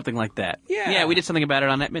van, something like that. Yeah. we did something about it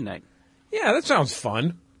on At Midnight. Yeah, that sounds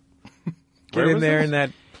fun. Get Where in was there this? in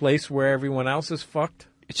that place where everyone else is fucked.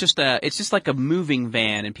 It's just like a moving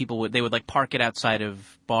van, and people would like park it outside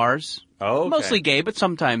of bars. Oh, okay. Mostly gay, but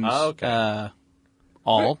sometimes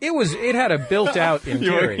all. It had a built-out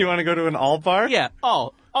interior. You want to go to an all bar? Yeah,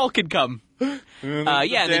 all could come. Yeah, and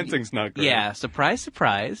then- dancing's not great. Yeah, surprise,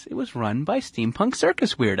 surprise. It was run by steampunk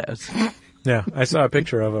circus weirdos. Yeah, I saw a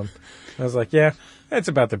picture of them. I was like, yeah, that's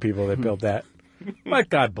about the people that built that. But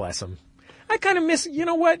God bless them. I kind of miss, you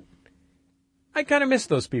know what? I kind of miss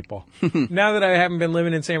those people. Now that I haven't been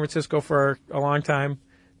living in San Francisco for a long time,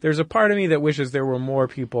 there's a part of me that wishes there were more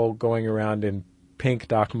people going around in pink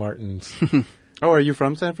Doc Martens. Oh, are you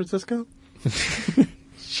from San Francisco?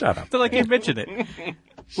 Shut up. So like you mentioned it.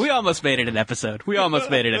 We almost made it an episode.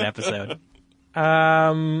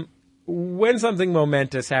 When something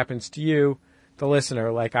momentous happens to you, the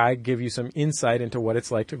listener, like I give you some insight into what it's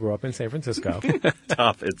like to grow up in San Francisco.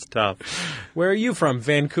 It's tough. Where are you from?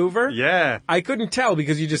 Vancouver? Yeah. I couldn't tell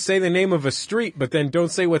because you just say the name of a street, but then don't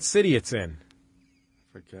say what city it's in.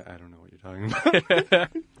 Forget. I don't know what you're talking about.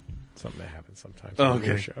 Something that happens sometimes Oh, on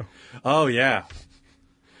your okay. show. Oh, yeah.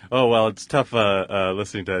 Oh, well, it's tough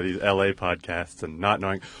listening to these L.A. podcasts and not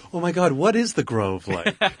knowing, oh, my God, what is the Grove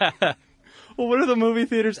like? Well, what are the movie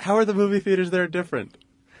theaters? How are the movie theaters there different?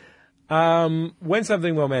 When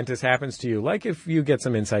something momentous happens to you, like if you get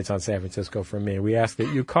some insights on San Francisco from me, we ask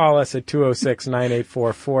that you call us at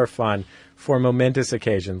 206-9844-FUN for momentous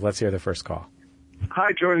occasions. Let's hear the first call.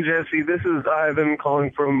 Hi, Jordan Jesse. This is Ivan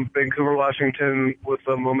calling from Vancouver, Washington with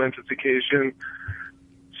a momentous occasion.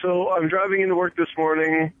 So I'm driving into work this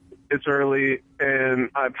morning. It's early, and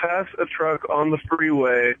I pass a truck on the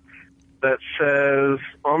freeway that says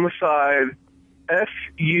on the side,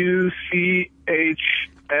 FUCHS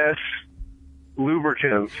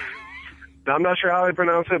Lubricants. Now, I'm not sure how I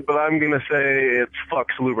pronounce it, but I'm going to say it's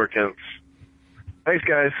Fucks Lubricants. Thanks,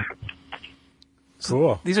 guys.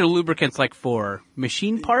 Cool. These are lubricants like for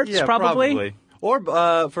machine parts, Yeah, probably? Or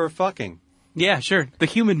for fucking. Yeah, sure. The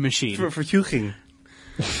human machine. For fuching.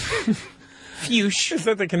 Fuche. Is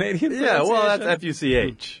that the Canadian Yeah, well, that's pronunciation?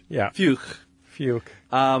 F-U-C-H. Yeah. Fuch. Fuke.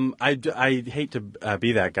 I hate to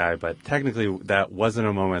be that guy, but technically that wasn't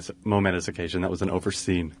a momentous occasion. That was an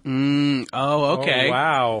overseen. Oh, okay. Oh,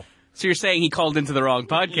 wow. So you're saying he called into the wrong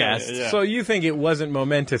podcast? Yeah. So you think it wasn't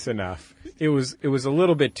momentous enough? It was a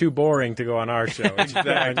little bit too boring to go on our show. It's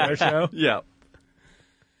on their show. Yeah.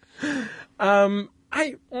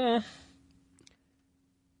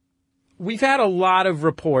 We've had a lot of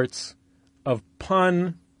reports of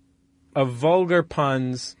vulgar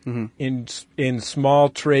puns in small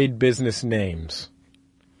trade business names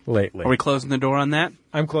lately. Are we closing the door on that?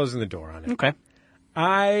 I'm closing the door on it. Okay.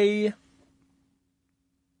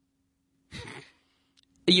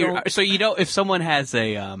 So if someone has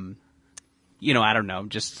a, I don't know,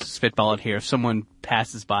 just spitball it here. If someone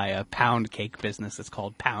passes by a pound cake business that's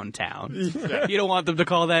called Pound Town, you don't want them to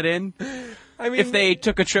call that in? I mean, if they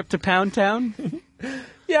took a trip to Pound Town?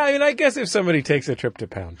 Yeah, I mean, I guess if somebody takes a trip to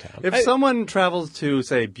Pound Town. If someone travels to,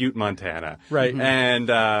 say, Butte, Montana, right, and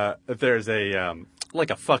if there's a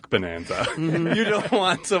like a fuck bonanza, you don't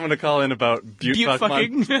want someone to call in about Butte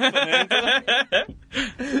fucking bonanza.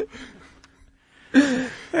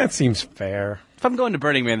 That seems fair. If I'm going to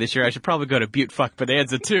Burning Man this year, I should probably go to Butte Fuck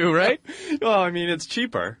Bonanza too, right? Well, I mean, it's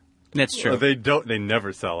cheaper. That's true. Well, they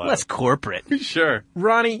never sell out. Less corporate. Sure.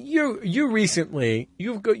 Ronnie, you recently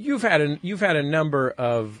you've had a number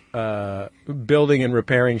of building and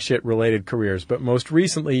repairing shit related careers, but most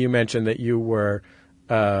recently you mentioned that you were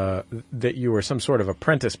some sort of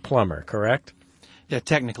apprentice plumber, correct? Yeah,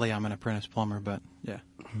 technically I'm an apprentice plumber, but yeah.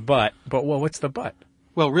 But what's the but?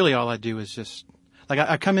 Well, really all I do is just like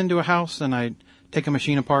I come into a house and I take a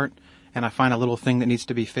machine apart and I find a little thing that needs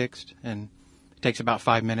to be fixed, and it takes about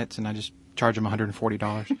 5 minutes, and I just charge them $140.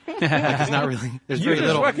 Like, it's not really. There's very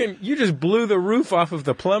little. You just blew the roof off of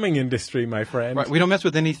the plumbing industry, my friend. Right, we don't mess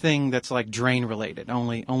with anything that's like drain related.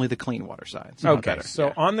 Only the clean water side. Okay,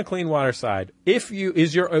 so on the clean water side,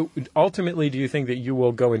 ultimately, do you think that you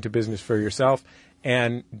will go into business for yourself,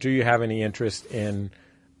 and do you have any interest in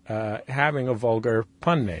having a vulgar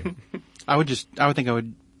pun name? I would think I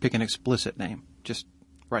would pick an explicit name, just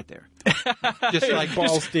right there. Just like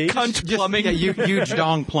balls deep. Cunt plumbing. Yeah, huge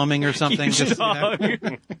dong plumbing or something. Huge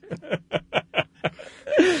dong.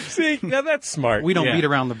 See, now that's smart. We don't beat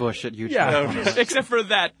around the bush at huge dong. Except for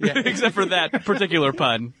that. Yeah. Except for that particular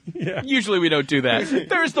pun. Yeah. Usually we don't do that.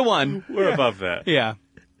 There's the one. We're above that. Yeah.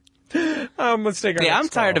 Let's take our I'm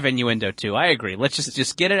next tired call. of innuendo too. I agree. Let's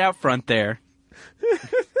just get it out front there.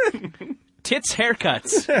 Tits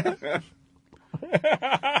haircuts.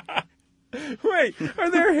 Wait, are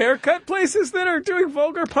there haircut places that are doing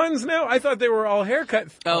vulgar puns now? I thought they were all haircut.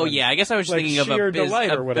 Oh yeah, I guess I was like thinking of Sheer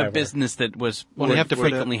Delight or a whatever. business that was Well, you have to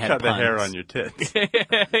frequently had Cut puns. the hair on your tits.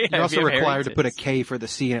 You're also required to put a K for the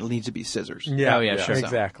C, and it needs to be scissors. Yeah, Oh, yeah, sure. So,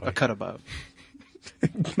 exactly. a cut above.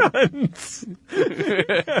 Guns.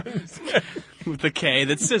 With the K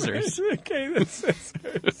that's scissors. Okay, that's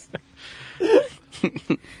scissors.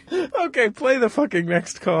 Okay, play the fucking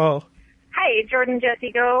next call. Hi, Jordan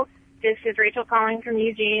Jesse Go. This is Rachel calling from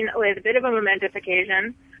Eugene with a bit of a momentous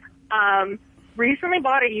occasion. Recently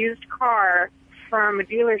bought a used car from a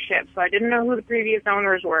dealership, so I didn't know who the previous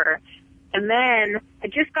owners were. And then I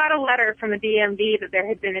just got a letter from the DMV that there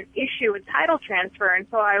had been an issue with title transfer, and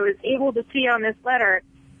so I was able to see on this letter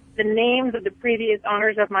the names of the previous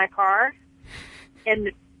owners of my car. And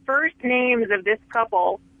the first names of this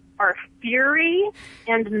couple are Fury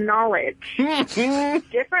and Knowledge.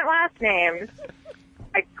 Different last names.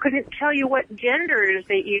 I couldn't tell you what genders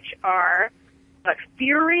they each are, but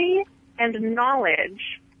Fury and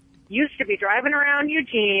Knowledge used to be driving around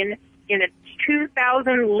Eugene in a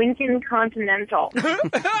 2000 Lincoln Continental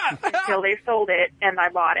until they sold it and I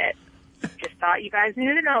bought it. Just thought you guys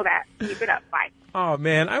needed to know that. Keep it up. Bye. Oh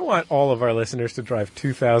man, I want all of our listeners to drive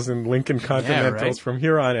 2000 Lincoln Continentals from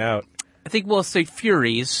here on out. I think we'll say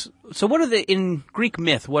Furies. So what are in Greek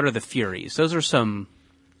myth, what are the Furies? Those are some,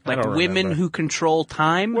 like, women who control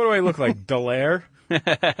time? What do I look like, Dallaire?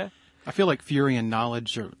 I feel like fury and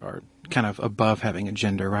knowledge are kind of above having a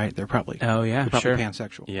gender, right? They're probably sure.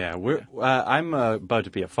 pansexual. Yeah, I'm about to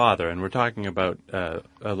be a father, and we're talking about a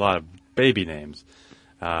lot of baby names.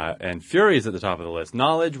 And Fury is at the top of the list.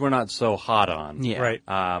 Knowledge, we're not so hot on. Yeah. Right.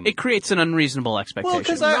 It creates an unreasonable expectation. Well,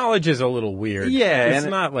 because knowledge is a little weird. Yeah. It's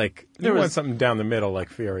not like, you want something down the middle like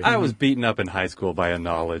Fury. I was beaten up in high school by a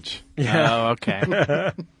knowledge. Yeah. Oh,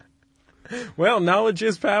 okay. Well, knowledge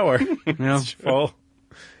is power. Yeah. Full.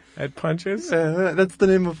 At punches? That's the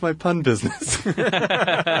name of my pun business.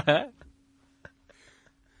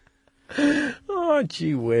 Oh,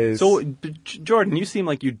 gee whiz. So, Jordan, you seem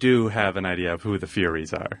like you do have an idea of who the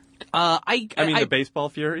Furies are. I mean, the baseball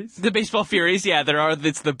Furies? The baseball Furies, yeah.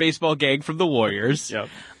 It's the baseball gang from the Warriors. Yep.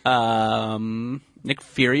 Nick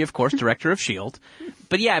Fury, of course, director of S.H.I.E.L.D.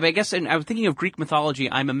 But yeah, I guess I was thinking of Greek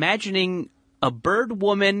mythology. I'm imagining a bird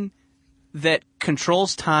woman that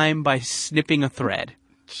controls time by snipping a thread.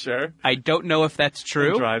 Sure. I don't know if that's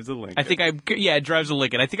true. It drives a Lincoln. I think it drives a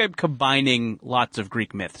Lincoln. I think I'm combining lots of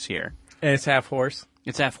Greek myths here. And it's half horse.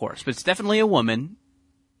 It's half horse, but it's definitely a woman.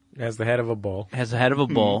 Has the head of a bull. Has the head of a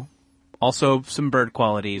bull. Also some bird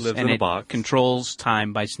qualities. Lives and in a it box. controls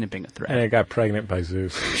time by snipping a thread. And it got pregnant by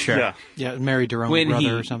Zeus. Sure. Yeah. Yeah, married her own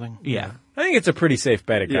brother or something. Yeah. I think it's a pretty safe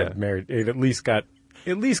bet it got married. It at least got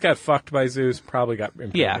fucked by Zeus, probably got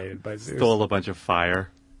impregnated by Zeus. Stole a bunch of fire.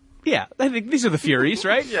 Yeah, I think these are the Furies,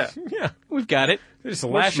 right? Yeah. Yeah. We've got it. Just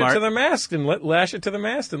lash it to the mast and lash it to the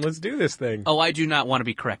mast and let's do this thing. Oh, I do not want to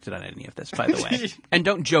be corrected on any of this, by the way. And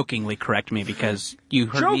don't jokingly correct me because you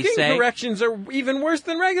heard me say... Joking corrections are even worse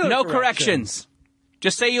than regular No corrections.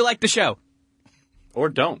 Just say you like the show. Or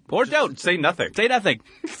don't. Or don't. Say nothing. Say nothing.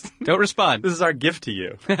 Don't respond. This is our gift to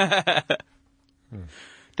you.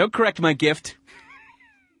 Don't correct my gift.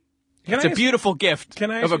 It's a beautiful gift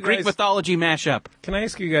of a Greek mythology mashup. Can I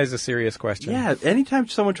ask you guys a serious question? Yeah, anytime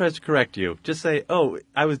someone tries to correct you, just say, "Oh,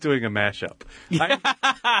 I was doing a mashup."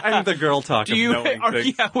 I'm the girl talk of knowing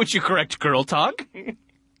things. Yeah, would you correct girl talk?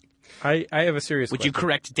 I have a serious question. Would you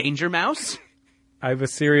correct Danger Mouse? I have a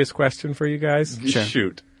serious question for you guys. Sure.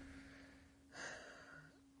 Shoot.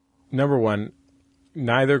 Number one,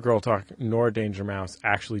 neither Girl Talk nor Danger Mouse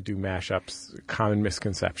actually do mashups. Common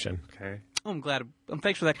misconception. Okay. Oh, I'm glad.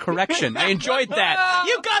 Thanks for that correction. I enjoyed that.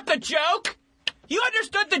 You got the joke. You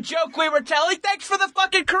understood the joke we were telling. Thanks for the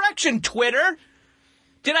fucking correction, Twitter.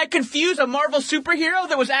 Did I confuse a Marvel superhero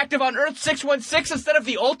that was active on Earth 616 instead of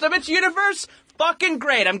the Ultimates universe? Fucking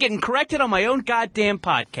great. I'm getting corrected on my own goddamn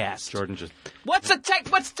podcast. Jordan just...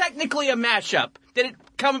 What's technically a mashup? Did it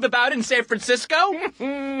come about in San Francisco?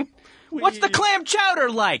 What's the clam chowder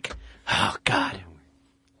like? Oh, God.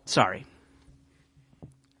 Sorry.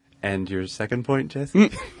 And your second point,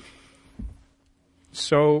 Jesse?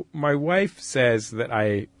 So my wife says that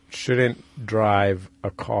I shouldn't drive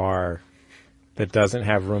a car that doesn't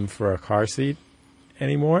have room for a car seat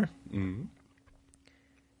anymore. Mm-hmm.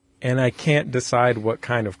 And I can't decide what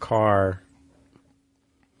kind of car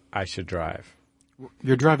I should drive.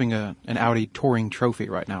 You're driving an Audi Touring Trophy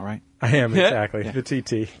right now, right? I am, exactly. The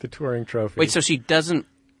TT, the Touring Trophy. Wait, so she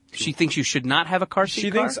thinks you should not have a car seat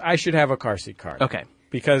She car? thinks I should have a car seat car. Okay.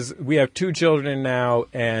 Because we have 2 children now,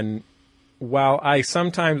 and while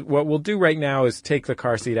what we'll do right now is take the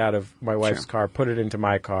car seat out of my wife's car, put it into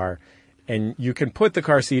my car, and you can put the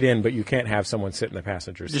car seat in, but you can't have someone sit in the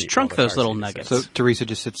passenger seat. Just trunk those little nuggets. So Teresa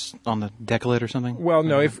just sits on the deck lid or something? Well,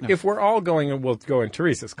 no, if we're all going, we'll go in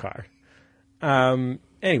Teresa's car.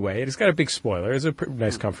 Anyway, it's got a big spoiler. It's a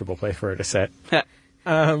nice, comfortable place for her to sit.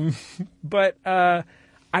 But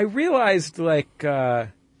I realized,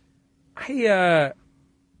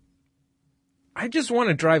 I just want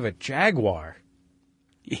to drive a Jaguar.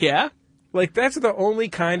 Yeah? Like, that's the only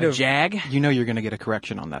kind of... Jag? You know you're going to get a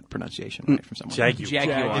correction on that pronunciation, right, from someone.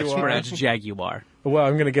 Jaguar. It's pronounced Jaguar. Well,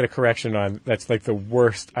 I'm going to get a correction on... That's like the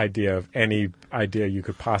worst idea of any idea you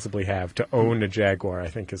could possibly have. To own a Jaguar, I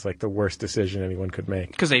think, is like the worst decision anyone could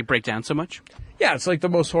make. Because they break down so much? Yeah, it's like the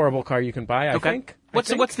most horrible car you can buy, I think.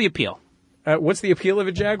 What's the appeal? What's the appeal of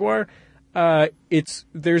a Jaguar? It's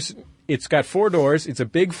got 4 doors. It's a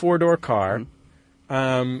big 4-door car.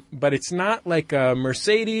 But it's not like a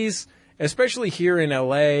Mercedes... Especially here in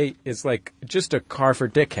L.A., it's like just a car for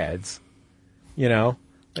dickheads, you know?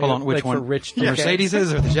 Hold on, which one? For rich the Mercedes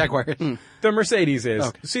is or the Jaguar? The Mercedes is.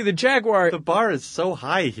 Okay. See, the Jaguar... The bar is so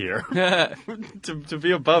high here to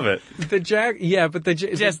be above it. Just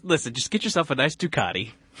get yourself a nice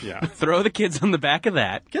Ducati. Yeah. Throw the kids on the back of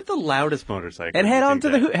that. Get the loudest motorcycle. And head off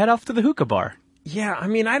to the hookah bar. Yeah, I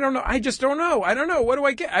mean, I don't know. I just don't know. I don't know. What do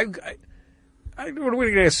I get? What do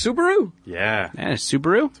we get? A Subaru? Yeah. And a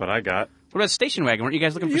Subaru? That's what I got. What about station wagon? Weren't you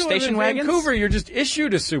guys looking for You live station in wagons? Vancouver, you're just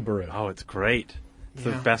issued a Subaru. Oh, it's great. It's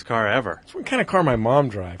the best car ever. That's what kind of car my mom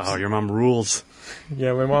drives. Oh, your mom rules.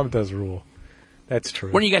 Yeah, my mom does rule. That's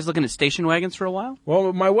true. Weren't you guys looking at station wagons for a while?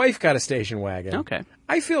 Well, my wife got a station wagon. Okay.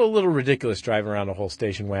 I feel a little ridiculous driving around a whole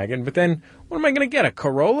station wagon, but then what am I going to get? A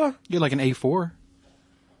Corolla? You're like an A4.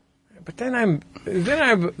 But then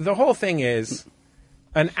the whole thing is,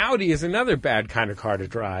 an Audi is another bad kind of car to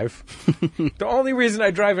drive. The only reason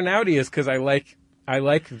I drive an Audi is because I like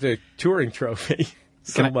the touring trophy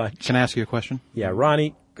so much. Can I ask you a question? Yeah,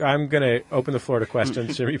 Ronnie, I'm going to open the floor to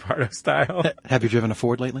questions, Jimmy Pardo style. Have you driven a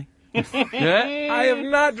Ford lately? I have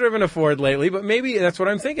not driven a Ford lately, but maybe that's what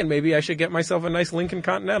I'm thinking. Maybe I should get myself a nice Lincoln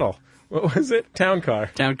Continental. What was it? Town car.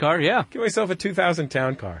 Town car, yeah. Get myself a 2000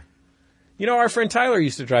 town car. You know, our friend Tyler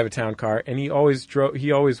used to drive a town car, and he always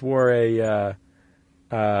wore a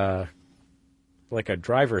like a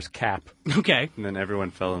driver's cap. Okay. And then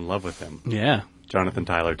everyone fell in love with him. Yeah. Jonathan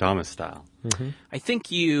Tyler Thomas style. Mm-hmm. I think,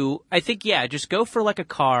 just go for like a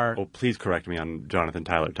car. Oh, please correct me on Jonathan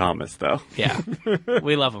Tyler Thomas, though. Yeah.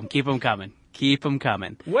 We love them. Keep them coming. Keep them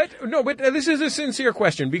coming. What? No, but this is a sincere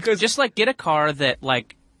question because Just like get a car that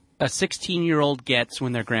like a 16-year-old gets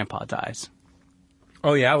when their grandpa dies.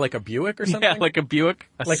 oh yeah, like a Buick or something. Yeah, like a Buick,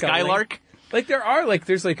 a Like a Skylark.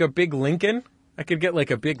 There's like a big Lincoln. I could get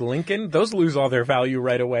like a big Lincoln. Those lose all their value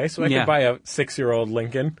right away, so I Yeah. could buy a 6-year-old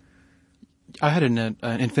Lincoln. I had an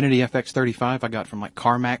Infiniti FX35 I got from like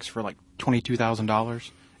CarMax for like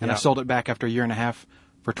 $22,000, and I Yeah. sold it back after a year and a half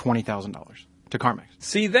for $20,000 to CarMax.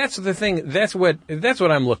 See, that's the thing. That's what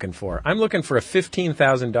I'm looking for. I'm looking for a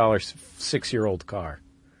 $15,000 6-year-old car.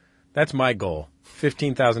 That's my goal.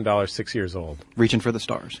 $15,000 6 years old. Reaching for the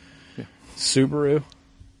stars. Yeah. Subaru.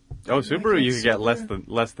 Oh, Subaru, you could get less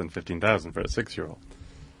than 15,000 for a 6-year-old.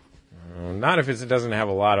 Not if it doesn't have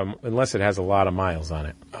unless it has a lot of miles on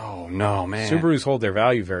it. Oh no, man! Subarus hold their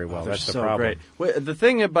value very well. They're That's the so problem. great. Wait, the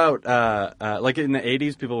thing about like in the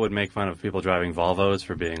 '80s, people would make fun of people driving Volvos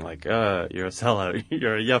for being like, "You're a sellout,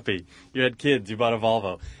 you're a yuppie, you had kids, you bought a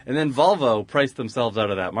Volvo," and then Volvo priced themselves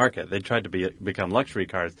out of that market. They tried to become luxury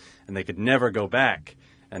cars, and they could never go back.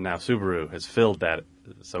 And now Subaru has filled that.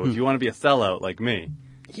 So if you want to be a sellout like me.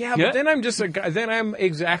 Yeah, but then I'm just a guy. Then I'm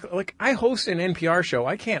exactly like I host an NPR show.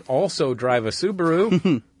 I can't also drive a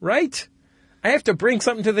Subaru, right? I have to bring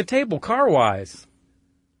something to the table, car wise.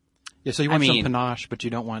 Yeah, so you want some panache, but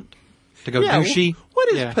you don't want to go Yeah, douchey. What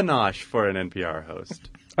is panache for an NPR host?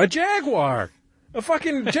 A Jaguar, a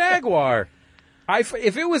fucking Jaguar.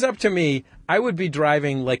 If it was up to me, I would be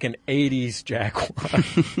driving like an '80s Jaguar.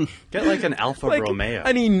 Get like an Alfa Romeo,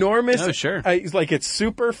 an enormous. Oh, sure. It's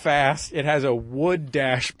super fast. It has a wood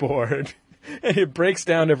dashboard, and it breaks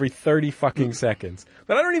down every 30 fucking seconds.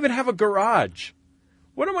 But I don't even have a garage.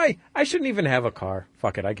 What am I? I shouldn't even have a car.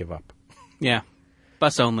 Fuck it, I give up. Yeah.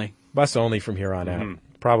 Bus only. Bus only from here on out.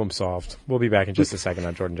 Problem solved. We'll be back in just a second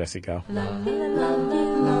on Jordan Jesse Go.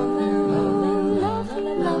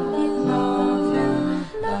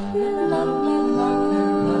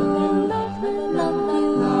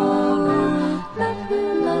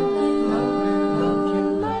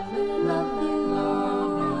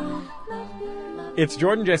 It's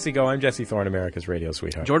Jordan Jesse Go. I'm Jesse Thorne, America's radio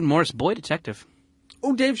sweetheart. Jordan Morris, boy detective.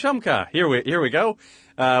 Oh, Dave Shumka. Here we go.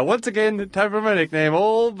 Once again, time for my nickname,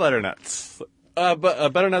 Old Butternuts.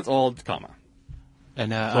 Butternuts Old, comma.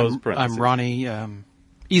 And Close I'm parentheses. Ronnie,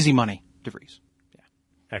 Easy Money DeVries.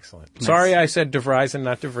 Excellent. Nice. Sorry I said DeVries and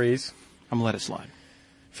not DeVries. I'm going to let it slide.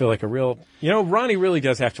 Feel like a real... Ronnie really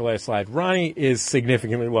does have to let it slide. Ronnie is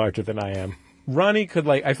significantly larger than I am. Ronnie could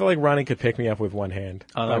I feel like Ronnie could pick me up with one hand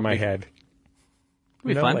on my head.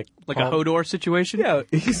 Would be fun. Like a Hodor situation? Yeah,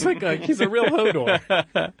 he's a real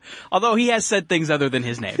Hodor. Although he has said things other than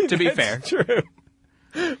his name, to be fair. True.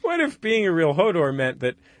 What if being a real Hodor meant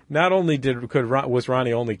that not only was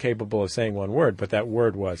Ronnie only capable of saying one word, but that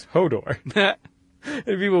word was Hodor? And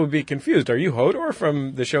people would be confused. Are you Hodor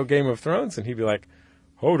from the show Game of Thrones? And he'd be like,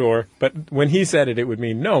 Hodor. But when he said it, it would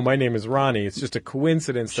mean, no, my name is Ronnie. It's just a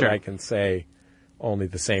coincidence that I can say only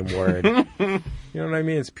the same word. You know what I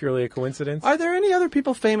mean? It's purely a coincidence. Are there any other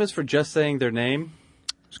people famous for just saying their name?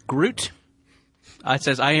 It's Groot. It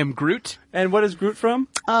says, I am Groot. And what is Groot from?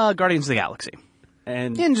 Guardians of the Galaxy.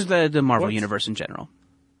 And just the Marvel Universe in general.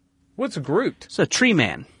 What's Groot? It's a tree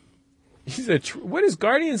man. He's what is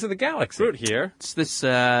Guardians of the Galaxy? Groot here. It's this.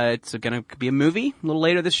 It's going to be a movie a little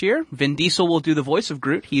later this year. Vin Diesel will do the voice of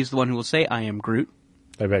Groot. He's the one who will say, I am Groot.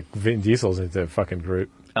 I bet Vin Diesel's into fucking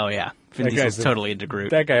Groot. Oh, yeah. Vin Diesel's totally into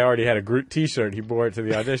Groot. That guy already had a Groot t-shirt. He wore it to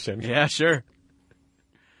the audition. Yeah, sure.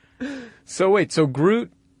 So wait, so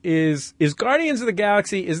Groot is Guardians of the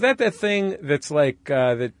Galaxy, is that thing that's like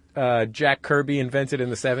that Jack Kirby invented in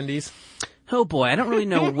the 70s? Oh boy, I don't really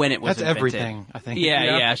know when it was That's invented. everything, I think.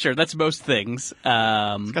 Yeah, sure. That's most things. It's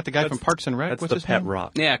got the guy from Parks and Rec. That's What's the his pet name?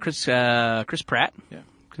 rock. Yeah, Chris Pratt. Yeah.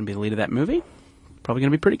 Going to be the lead of that movie. Probably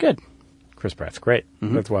going to be pretty good. Chris Pratt's great.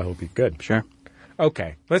 That's why he'll be good. Sure.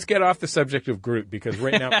 Okay, let's get off the subject of Groot, because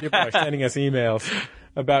right now people are sending us emails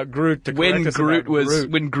about Groot to correct us about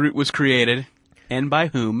Groot. When Groot was created, and by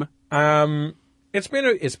whom? It's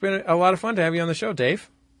been a lot of fun to have you on the show, Dave.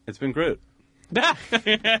 It's been Groot.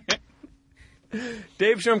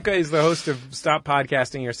 Dave Shumka is the host of Stop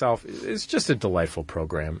Podcasting Yourself. It's just a delightful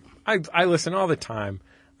program. I listen all the time.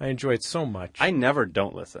 I enjoy it so much. I never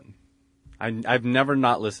don't listen. I've never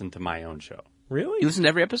not listened to my own show. Really? You listen to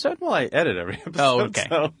every episode? Well, I edit every episode. Oh, okay.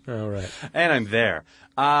 So. All right. And I'm there.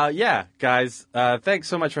 Yeah, guys, thanks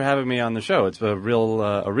so much for having me on the show. It's a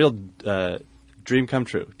real dream come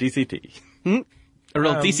true. DCT. A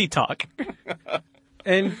real DC Talk.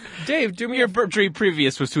 And Dave, do me Your dream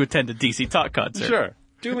previous was to attend a DC Talk concert. Sure.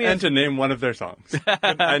 Do me and to name one of their songs.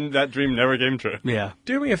 And that dream never came true. Yeah.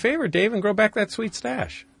 do me a favor, Dave, and grow back that sweet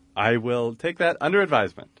stash. I will take that under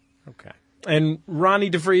advisement. Okay. And Ronnie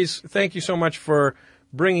DeVries, thank you so much for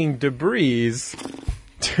bringing debris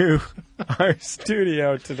to our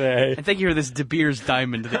studio today. And thank you for this De Beers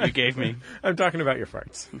diamond that you gave me. I'm talking about your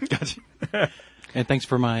farts. And thanks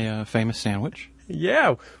for my famous sandwich.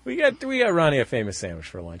 Yeah, we got Ronnie a famous sandwich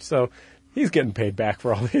for lunch, so he's getting paid back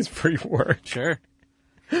for all his free work. Sure.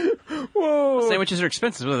 Whoa! Sandwiches are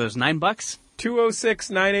expensive. What are those, $9?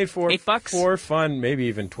 206-984 $8? for fun, maybe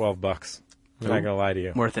even $12. I'm not gonna lie to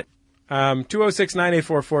you. Worth it.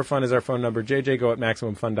 206-984-4FUN is our phone number.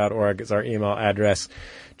 jjgo@maximumfun.org is our email address.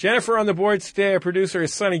 Jennifer on the boards today. Our producer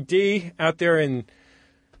is Sunny D out there in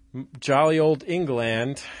jolly old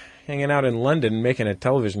England, hanging out in London, making a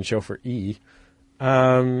television show for E.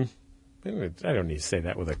 I don't need to say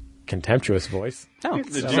that with a contemptuous voice. No,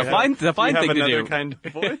 it's a fine thing to do. Kind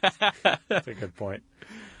of voice? That's a good point.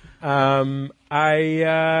 I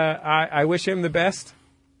wish him the best.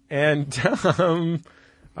 And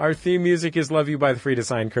our theme music is Love You by The Free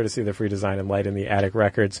Design, courtesy of The Free Design and Light in the Attic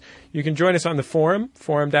Records. You can join us on the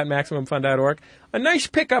forum.maximumfun.org. A nice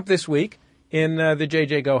pickup this week in the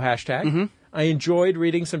JJGo hashtag. Mm-hmm. I enjoyed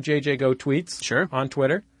reading some JJGo tweets on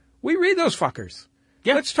Twitter. We read those fuckers.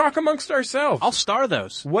 Yeah. Let's talk amongst ourselves. I'll star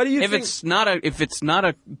those. What do you think? If it's not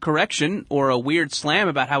a correction or a weird slam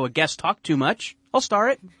about how a guest talked too much, I'll star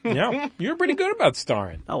it. Yeah, you're pretty good about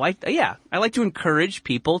starring. Oh, I like to encourage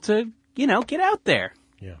people to, get out there.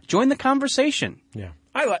 Yeah. Join the conversation. Yeah.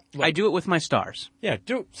 I do it with my stars. Yeah,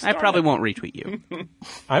 I probably won't retweet you.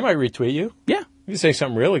 I might retweet you. Yeah. If you say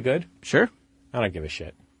something really good. Sure. I don't give a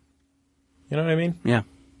shit. You know what I mean? Yeah.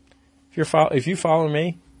 If you follow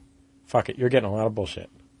me, fuck it, you're getting a lot of bullshit.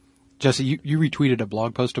 Jesse, you retweeted a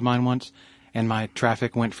blog post of mine once, and my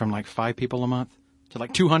traffic went from like 5 people a month to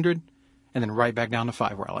like 200, and then right back down to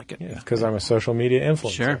 5 where I like it. Yeah, because I'm a social media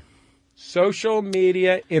influencer. Sure. Social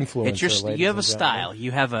media influencer. You have a style.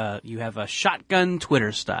 You have a shotgun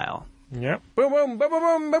Twitter style. Yeah. Boom, boom, boom, boom,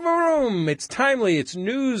 boom, boom, boom. It's timely. It's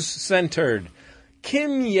news centered.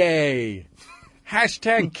 Kim Ye.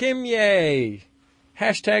 Hashtag Kim Ye.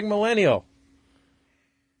 Hashtag millennial.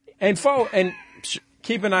 And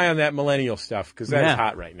keep an eye on that millennial stuff, because that's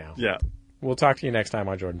hot right now. Yeah. We'll talk to you next time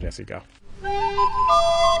on Jordan Jesse Go.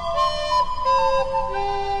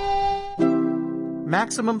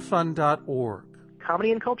 MaximumFun.org.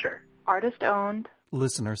 Comedy and culture. Artist owned.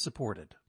 Listener supported.